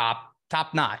top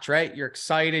notch, right? You're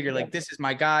excited. You're like, this is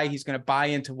my guy. He's going to buy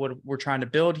into what we're trying to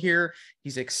build here.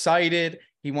 He's excited.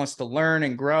 He wants to learn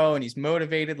and grow, and he's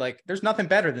motivated. Like, there's nothing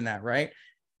better than that, right?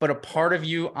 But a part of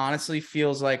you honestly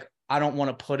feels like, I don't want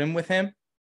to put him with him.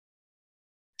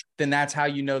 Then that's how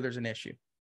you know there's an issue,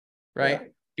 right? Yeah.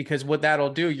 Because what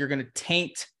that'll do, you're going to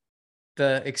taint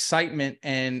the excitement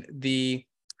and the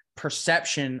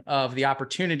perception of the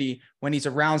opportunity when he's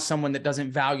around someone that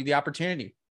doesn't value the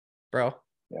opportunity. bro.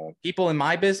 Yeah. People in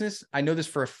my business, I know this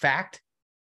for a fact,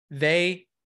 they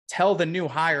tell the new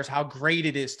hires how great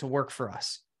it is to work for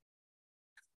us.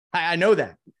 I know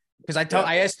that because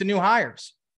I asked the new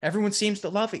hires. Everyone seems to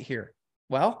love it here.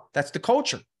 Well, that's the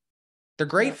culture. They're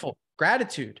grateful,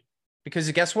 gratitude, because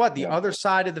guess what? The other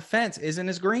side of the fence isn't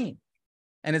as green.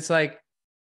 And it's like,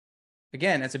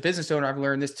 again, as a business owner, I've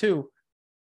learned this too.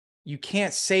 You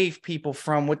can't save people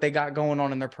from what they got going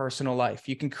on in their personal life.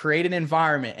 You can create an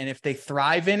environment, and if they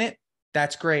thrive in it,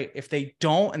 that's great. If they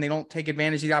don't, and they don't take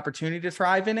advantage of the opportunity to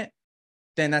thrive in it,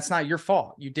 then that's not your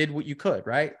fault. You did what you could,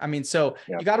 right? I mean, so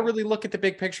you got to really look at the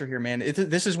big picture here, man.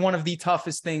 This is one of the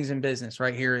toughest things in business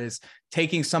right here, is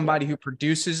taking somebody who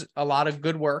produces a lot of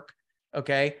good work,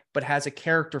 okay, but has a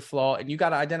character flaw, and you got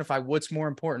to identify what's more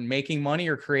important, making money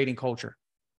or creating culture.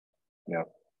 Yeah.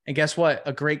 And guess what?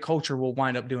 A great culture will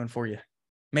wind up doing for you,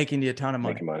 making you a ton of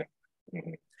money. Making money.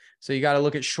 Mm-hmm. So you got to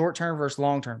look at short-term versus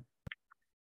long-term.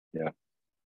 Yeah.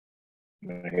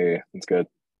 I hear you. It's good.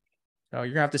 So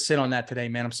you're gonna have to sit on that today,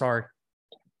 man. I'm sorry.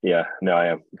 Yeah, no, I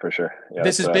am for sure. Yeah,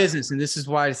 this is business, and this is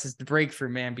why this is the breakthrough,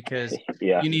 man, because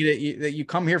you need it. You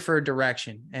come here for a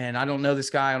direction, and I don't know this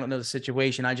guy. I don't know the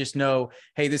situation. I just know,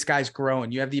 hey, this guy's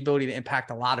growing. You have the ability to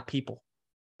impact a lot of people,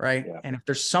 right? Yeah. And if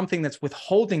there's something that's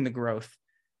withholding the growth,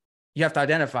 you have to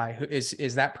identify,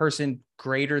 is that person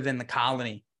greater than the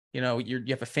colony? You know, you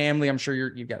have a family. I'm sure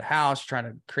you've got a house. You're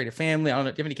trying to create a family. I don't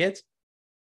know. Do you have any kids?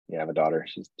 Yeah, I have a daughter.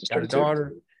 She's just got a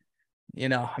daughter. You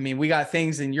know, I mean, we got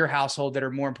things in your household that are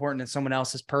more important than someone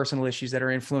else's personal issues that are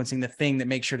influencing the thing that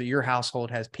makes sure that your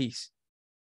household has peace.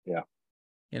 Yeah.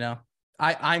 You know,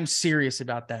 I'm serious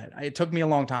about that. It took me a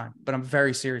long time, but I'm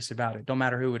very serious about it. Don't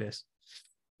matter who it is.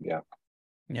 Yeah.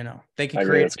 You know, they can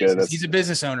create. Good. He's a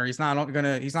business owner. He's not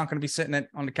gonna be sitting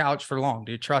on the couch for long,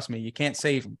 dude. Trust me, you can't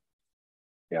save him.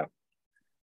 Yeah.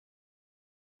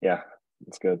 Yeah,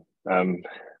 that's good.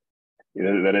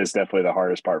 That is definitely the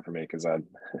hardest part for me, because I'm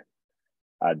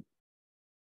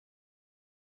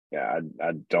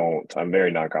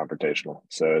very non-confrontational.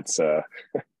 So it's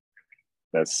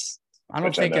that's. I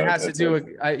don't think it has to do with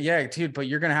yeah, dude. But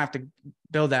you're gonna have to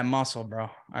build that muscle, bro.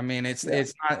 I mean, it's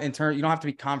not in turn. You don't have to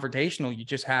be confrontational. You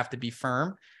just have to be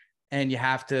firm, and you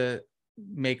have to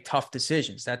make tough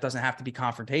decisions. That doesn't have to be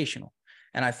confrontational.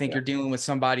 And I think you're dealing with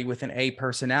somebody with an A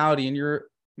personality, and you're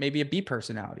maybe a B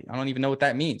personality. I don't even know what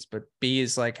that means, but B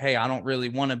is like, hey, I don't really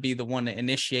want to be the one to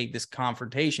initiate this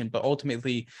confrontation, but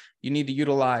ultimately you need to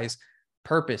utilize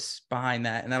purpose behind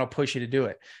that, and that'll push you to do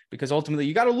it. Because ultimately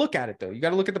you got to look at it though. You got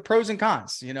to look at the pros and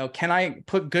cons. You know, can I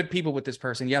put good people with this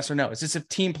person? Yes or no? Is this a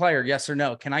team player? Yes or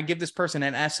no? Can I give this person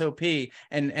an SOP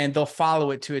and they'll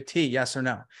follow it to a T? Yes or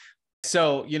no?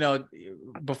 So, you know,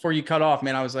 before you cut off,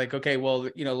 man, I was like, okay, well,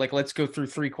 you know, like, let's go through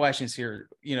 3 questions here.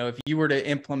 You know, if you were to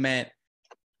implement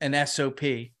an SOP,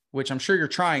 which I'm sure you're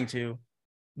trying to,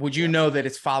 would you know that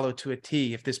it's followed to a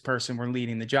T if this person were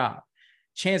leading the job?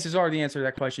 Chances are the answer to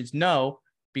that question is no,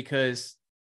 because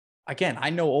again,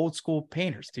 I know old school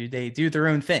painters, dude. They do their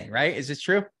own thing, right? Is this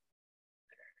true?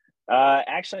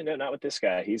 Actually, no, not with this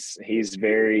guy. He's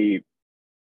very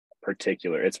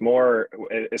particular. It's more,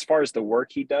 as far as the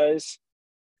work he does,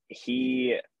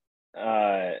 he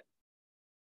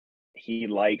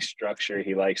likes structure.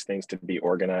 He likes things to be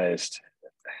organized.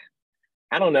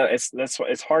 I don't know.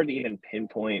 It's hard to even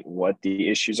pinpoint what the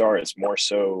issues are. It's more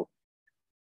so,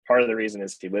 part of the reason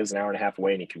is he lives an hour and a half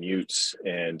away and he commutes.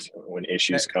 And when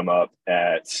issues come up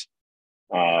at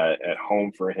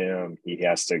home for him, he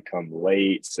has to come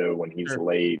late. So when he's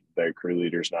late, the crew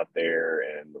leader's not there,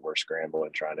 and we're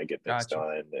scrambling trying to get things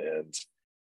done. And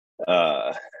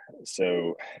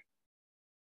so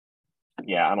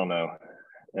yeah, I don't know.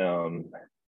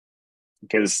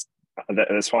 Because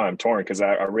that's why I'm torn, because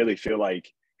I really feel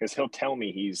like, because he'll tell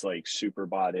me he's like super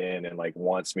bought in and like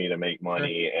wants me to make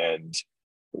money and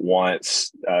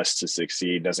wants us to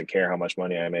succeed, doesn't care how much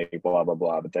money I make, blah, blah,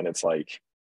 blah. But then it's like,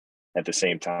 at the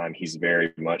same time, he's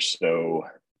very much so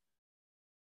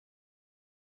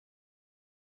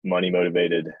money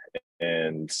motivated,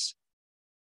 and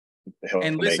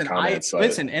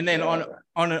listen, and then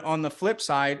on the flip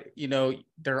side, you know,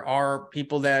 there are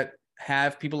people that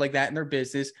have people like that in their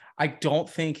business. I don't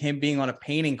think him being on a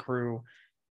painting crew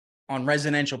on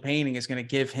residential painting is going to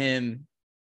give him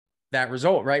that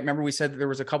result, right? Remember we said that there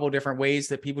was a couple of different ways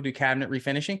that people do cabinet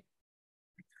refinishing?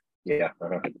 Yeah.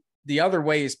 The other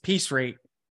way is piece rate.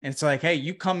 And it's like, hey,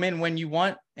 you come in when you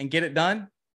want and get it done.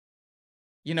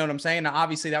 You know what I'm saying? Now,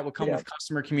 obviously that would come with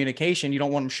customer communication. You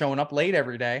don't want him showing up late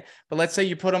every day, but let's say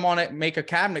you put him on it, make a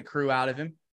cabinet crew out of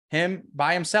him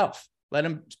by himself. Let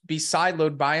him be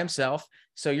sideload by himself.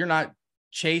 So you're not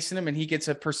chasing him and he gets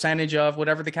a percentage of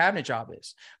whatever the cabinet job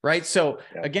is. Right. So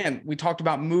again, we talked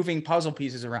about moving puzzle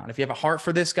pieces around. If you have a heart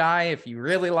for this guy, if you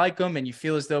really like him and you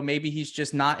feel as though maybe he's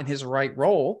just not in his right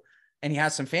role and he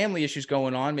has some family issues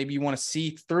going on, maybe you want to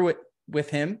see through it with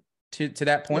him to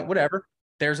that point, whatever,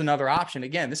 there's another option.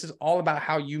 Again, this is all about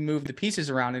how you move the pieces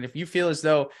around. And if you feel as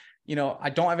though, I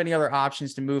don't have any other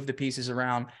options to move the pieces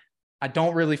around, I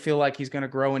don't really feel like he's going to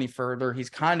grow any further. He's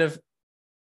kind of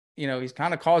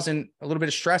causing a little bit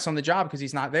of stress on the job because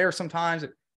he's not there sometimes.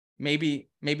 Maybe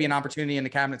an opportunity in the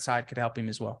cabinet side could help him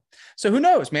as well. So who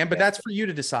knows, man, but that's for you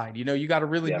to decide. You got to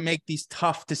really make these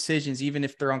tough decisions, even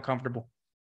if they're uncomfortable.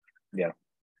 Yeah.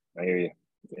 I hear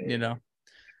you.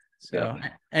 So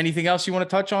anything else you want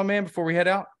to touch on, man, before we head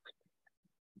out?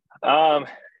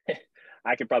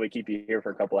 I could probably keep you here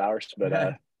for a couple hours, but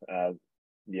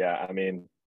I mean,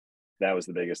 that was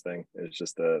the biggest thing. It's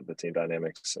just the team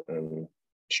dynamics and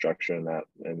structure and that,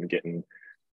 and getting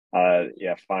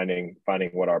finding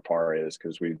what our par is,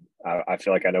 because I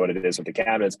feel like I know what it is with the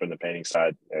cabinets, but in the painting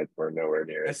side, we're nowhere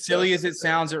near it. As silly as it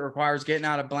sounds, it requires getting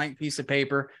out a blank piece of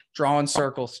paper, drawing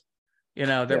circles,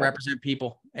 that represent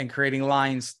people, and creating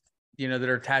lines, that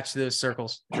are attached to those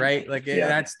circles, right? Like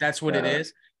that's what it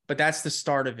is. But that's the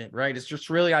start of it, right? It's just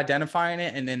really identifying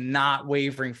it and then not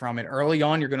wavering from it. Early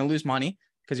on, you're going to lose money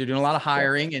because you're doing a lot of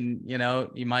hiring, and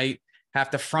you might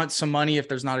have to front some money if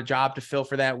there's not a job to fill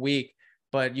for that week.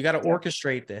 But you got to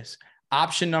orchestrate this.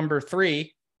 Option number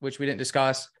 3, which we didn't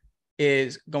discuss,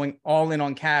 is going all in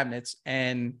on cabinets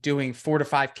and doing 4 to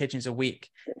 5 kitchens a week,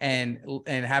 and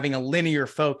having a linear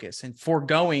focus and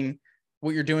foregoing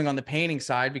what you're doing on the painting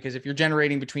side. Because if you're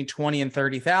generating between 20 and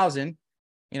 30,000,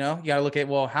 you got to look at,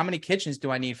 well, how many kitchens do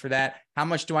I need for that? How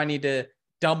much do I need to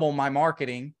double my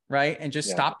marketing, right? And just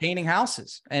stop painting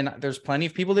houses. And there's plenty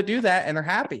of people that do that and they're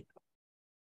happy.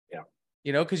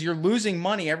 Because you're losing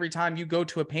money every time you go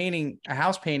to a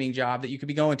house painting job that you could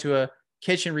be going to a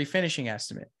kitchen refinishing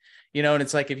estimate. And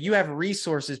it's like, if you have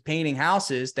resources painting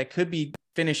houses that could be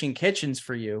finishing kitchens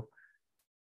for you,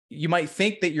 you might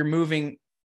think that you're moving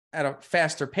at a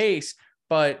faster pace,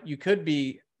 but you could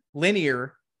be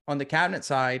linear on the cabinet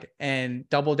side and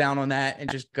double down on that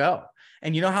and just go.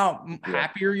 And how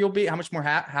happier you'll be, how much more,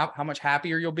 how much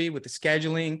happier you'll be with the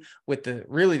scheduling, with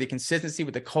the consistency,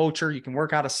 with the culture. You can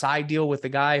work out a side deal with the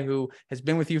guy who has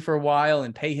been with you for a while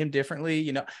and pay him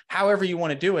differently, however you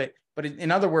want to do it. But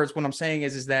in other words, what I'm saying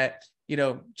is that,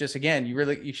 just again, you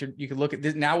could look at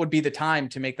this. Now would be the time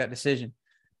to make that decision,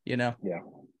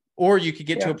 or you could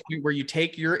get to a point where you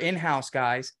take your in-house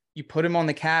guys, you put them on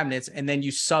the cabinets, and then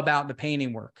you sub out the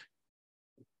painting work.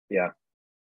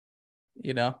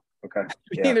 Okay.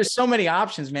 I mean, there's so many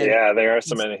options, man. Yeah, there are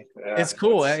so many. It's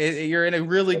cool. You're in a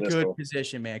really good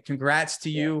position, man. Congrats to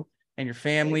you and your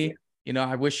family.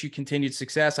 I wish you continued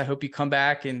success. I hope you come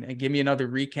back and give me another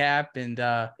recap. And,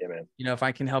 man. If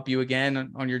I can help you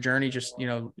again on your journey, just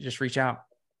reach out.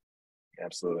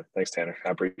 Absolutely. Thanks, Tanner. I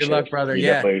appreciate it. Good luck, brother. You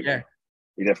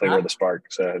definitely were the spark.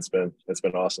 So it's been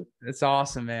awesome. It's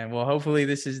awesome, man. Well, hopefully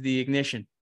this is the ignition.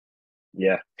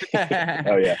 Yeah.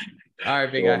 Oh yeah. All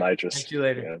right, big guy. Nitrous. Catch you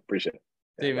later. Yeah, appreciate it.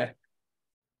 See you, man.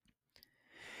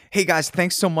 Hey guys,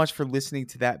 thanks so much for listening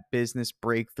to that business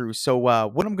breakthrough. So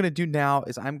what I'm going to do now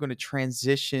is I'm going to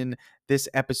transition this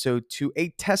episode to a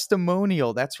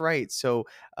testimonial. That's right. So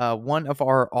one of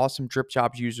our awesome Drip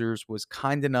Jobs users was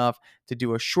kind enough to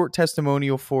do a short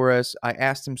testimonial for us. I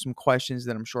asked him some questions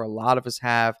that I'm sure a lot of us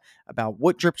have about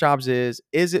what Drip Jobs is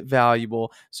it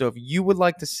valuable? So if you would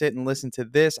like to sit and listen to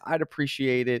this, I'd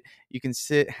appreciate it. You can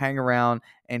sit, hang around,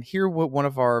 and hear what one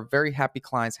of our very happy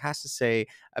clients has to say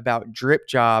about Drip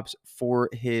Jobs for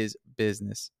his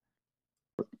business.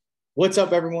 What's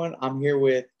up, everyone? I'm here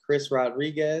with Chris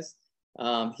Rodriguez.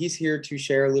 He's here to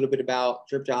share a little bit about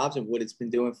Drip Jobs and what it's been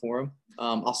doing for him.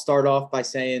 I'll start off by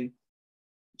saying,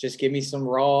 just give me some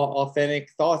raw,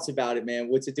 authentic thoughts about it, man.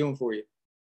 What's it doing for you?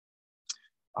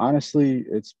 Honestly,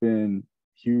 it's been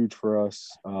huge for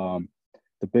us.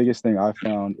 The biggest thing I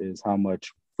found is how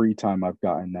much free time I've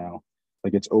gotten now.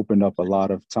 Like, it's opened up a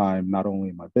lot of time, not only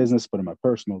in my business, but in my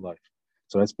personal life.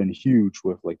 So that's been huge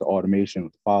with like the automation,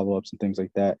 with the follow-ups and things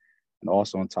like that. And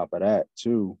also on top of that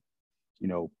too,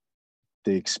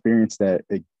 the experience that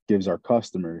it gives our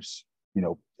customers,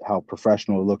 how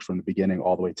professional it looks from the beginning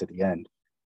all the way to the end.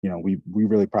 We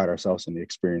really pride ourselves in the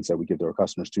experience that we give to our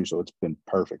customers too. So it's been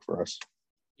perfect for us.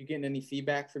 You getting any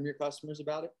feedback from your customers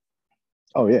about it?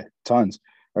 Oh yeah, tons.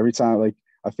 Every time, like,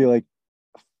 I feel like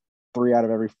 3 out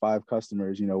of every 5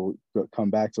 customers, come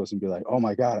back to us and be like, oh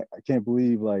my God, I can't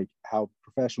believe like how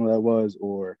professional that was.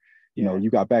 Or, you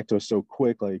got back to us so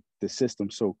quick, like the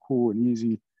system's so cool and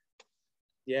easy.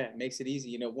 Yeah, it makes it easy.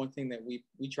 You know, one thing that we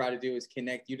try to do is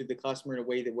connect you to the customer in a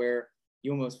way that where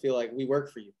you almost feel like we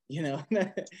work for you, you know.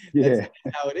 That's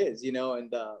how it is, you know,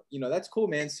 and you know, that's cool,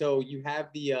 man. So you have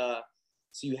the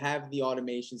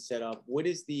automation set up. What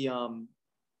is the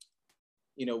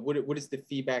you know, what is the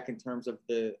feedback in terms of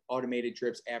the automated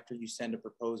drips after you send a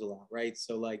proposal out, right?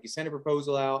 So like you send a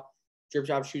proposal out, drip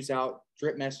job shoots out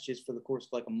drip messages for the course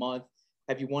of like a month.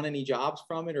 Have you won any jobs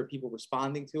from it, or people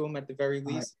responding to them at the very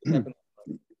least?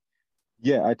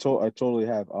 Yeah, I totally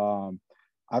have.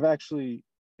 I've actually,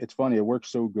 it's funny, it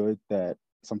works so good that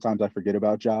sometimes I forget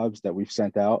about jobs that we've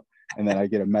sent out, and then I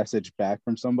get a message back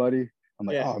from somebody. I'm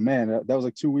like, oh man, that was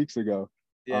like 2 weeks ago.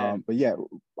 But yeah,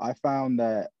 I found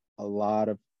that a lot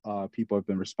of people have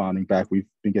been responding back. We've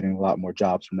been getting a lot more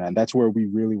jobs from that, and that's where we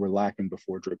really were lacking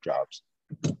before drip jobs.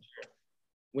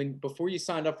 Before you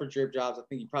signed up for drip jobs, I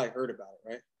think you probably heard about it,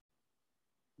 right?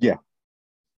 Yeah.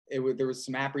 There was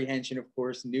some apprehension, of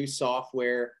course, new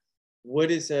software.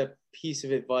 What is a piece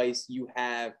of advice you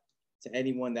have to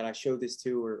anyone that I show this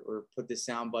to, or put this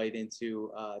soundbite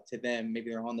into to them?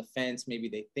 Maybe they're on the fence. Maybe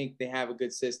they think they have a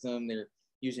good system. They're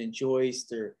using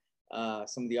Joist or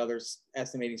some of the other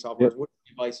estimating software. Yep. What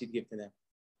advice you'd give to them?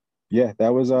 Yeah,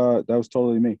 that was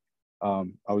totally me.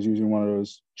 I was using one of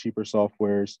those cheaper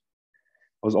softwares.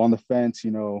 I was on the fence, you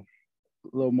know,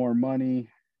 a little more money,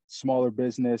 smaller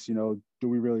business, you know, do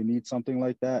we really need something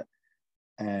like that?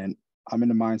 And I'm in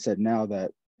the mindset now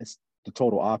that it's the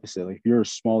total opposite. Like if you're a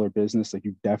smaller business, like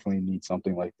you definitely need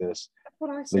something like this. That's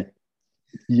what I say. Like,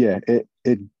 yeah,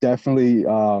 it definitely,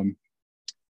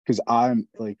 because I'm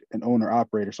like an owner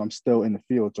operator, so I'm still in the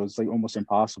field. So it's like almost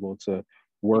impossible to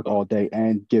work all day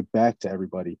and give back to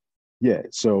everybody. Yeah.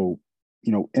 So,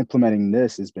 you know, implementing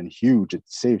this has been huge. It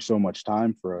saves so much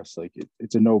time for us. Like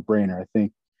it's a no-brainer. I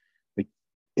think like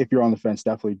if you're on the fence,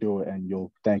 definitely do it, and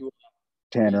you'll thank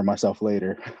Tanner and myself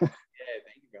later. Yeah,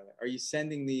 thank you, brother. Are you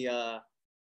sending the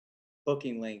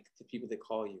booking link to people that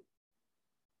call you?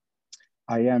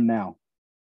 I am now.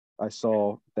 I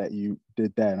saw that you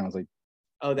did that, and I was like,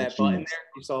 oh, that button there?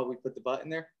 You saw we put the button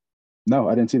there? No,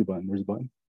 I didn't see the button. There's a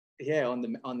button. Yeah, on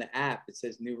the app, it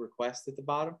says new request at the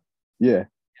bottom. Yeah.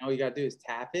 And all you gotta do is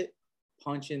tap it,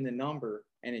 punch in the number,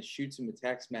 and it shoots them a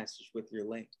text message with your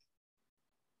link.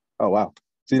 Oh wow.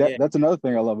 See, that's another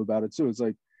thing I love about it too. It's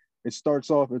like it starts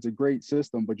off, it's a great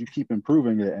system, but you keep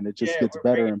improving it and it just gets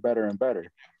better and better and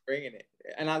better. Bringing it.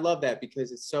 And I love that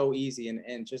because it's so easy.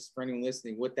 And just for anyone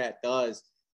listening, what that does,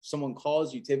 someone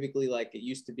calls you, typically like it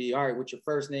used to be, all right, what's your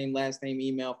first name, last name,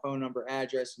 email, phone number,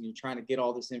 address, and you're trying to get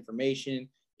all this information.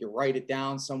 You write it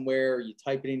down somewhere, or you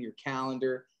type it in your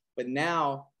calendar. But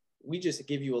now we just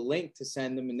give you a link to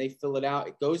send them and they fill it out.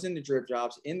 It goes into drip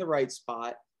jobs in the right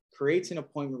spot, creates an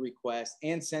appointment request,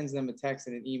 and sends them a text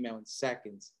and an email in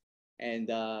seconds. And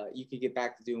you can get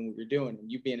back to doing what you're doing. And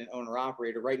you being an owner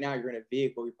operator, right now you're in a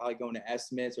vehicle, you're probably going to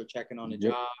estimates or checking on a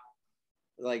job.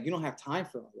 Like you don't have time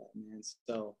for all that, man.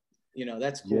 So, you know,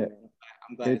 that's cool, man.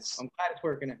 I'm glad it's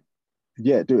working out.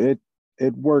 Yeah, dude,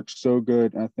 it works so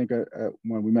good. And I think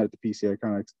when we met at the PC, I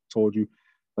kind of told you,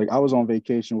 like I was on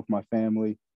vacation with my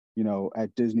family, you know,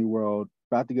 at Disney World,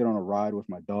 about to get on a ride with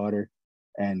my daughter,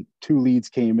 and 2 leads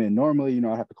came in. Normally, you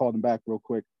know, I have to call them back real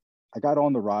quick. I got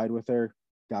on the ride with her,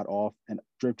 got off, and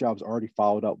Drip Jobs already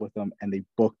followed up with them, and they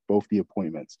booked both the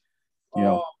appointments. You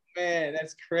know, man,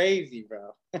 that's crazy,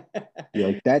 bro. Yeah,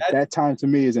 like that time to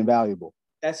me is invaluable.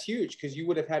 That's huge because you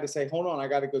would have had to say, hold on, I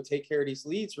got to go take care of these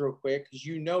leads real quick because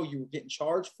you know you were getting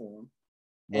charged for them.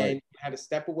 Right. And you had to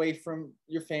step away from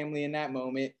your family in that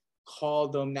moment, call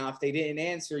them. Now, if they didn't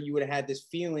answer, you would have had this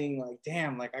feeling like,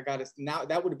 damn, like I got to, now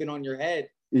that would have been on your head.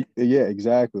 Yeah,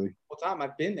 exactly. All the time.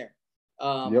 I've been there.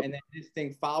 And then this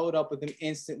thing followed up with them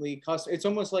instantly. It's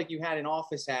almost like you had an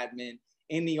office admin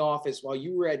in the office while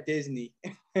you were at Disney.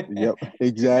 Yep,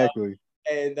 exactly.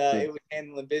 You know? And it was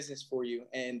handling business for you.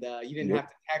 And you didn't have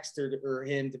to text her or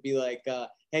him to be like,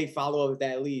 hey, follow up with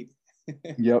that lead.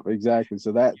 Yep, exactly.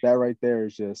 So that right there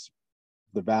is just,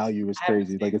 the value is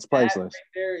crazy. Like it's priceless.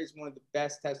 Right there is one of the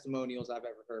best testimonials I've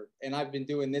ever heard. And I've been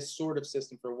doing this sort of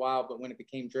system for a while, but when it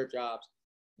became Drip Jobs,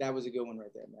 that was a good one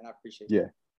right there, man. I appreciate it. Yeah.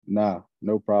 Nah,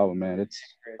 no problem, man.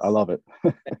 I love it.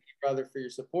 Thank you, brother, for your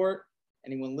support.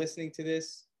 Anyone listening to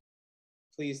this,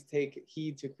 please take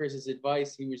heed to Chris's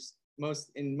advice. He was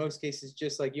in most cases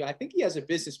just like you. I think he has a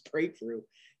business breakthrough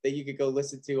that you could go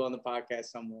listen to on the podcast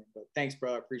somewhere. But thanks,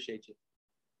 bro. I appreciate you.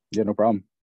 Yeah, no problem.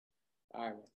 All right, man.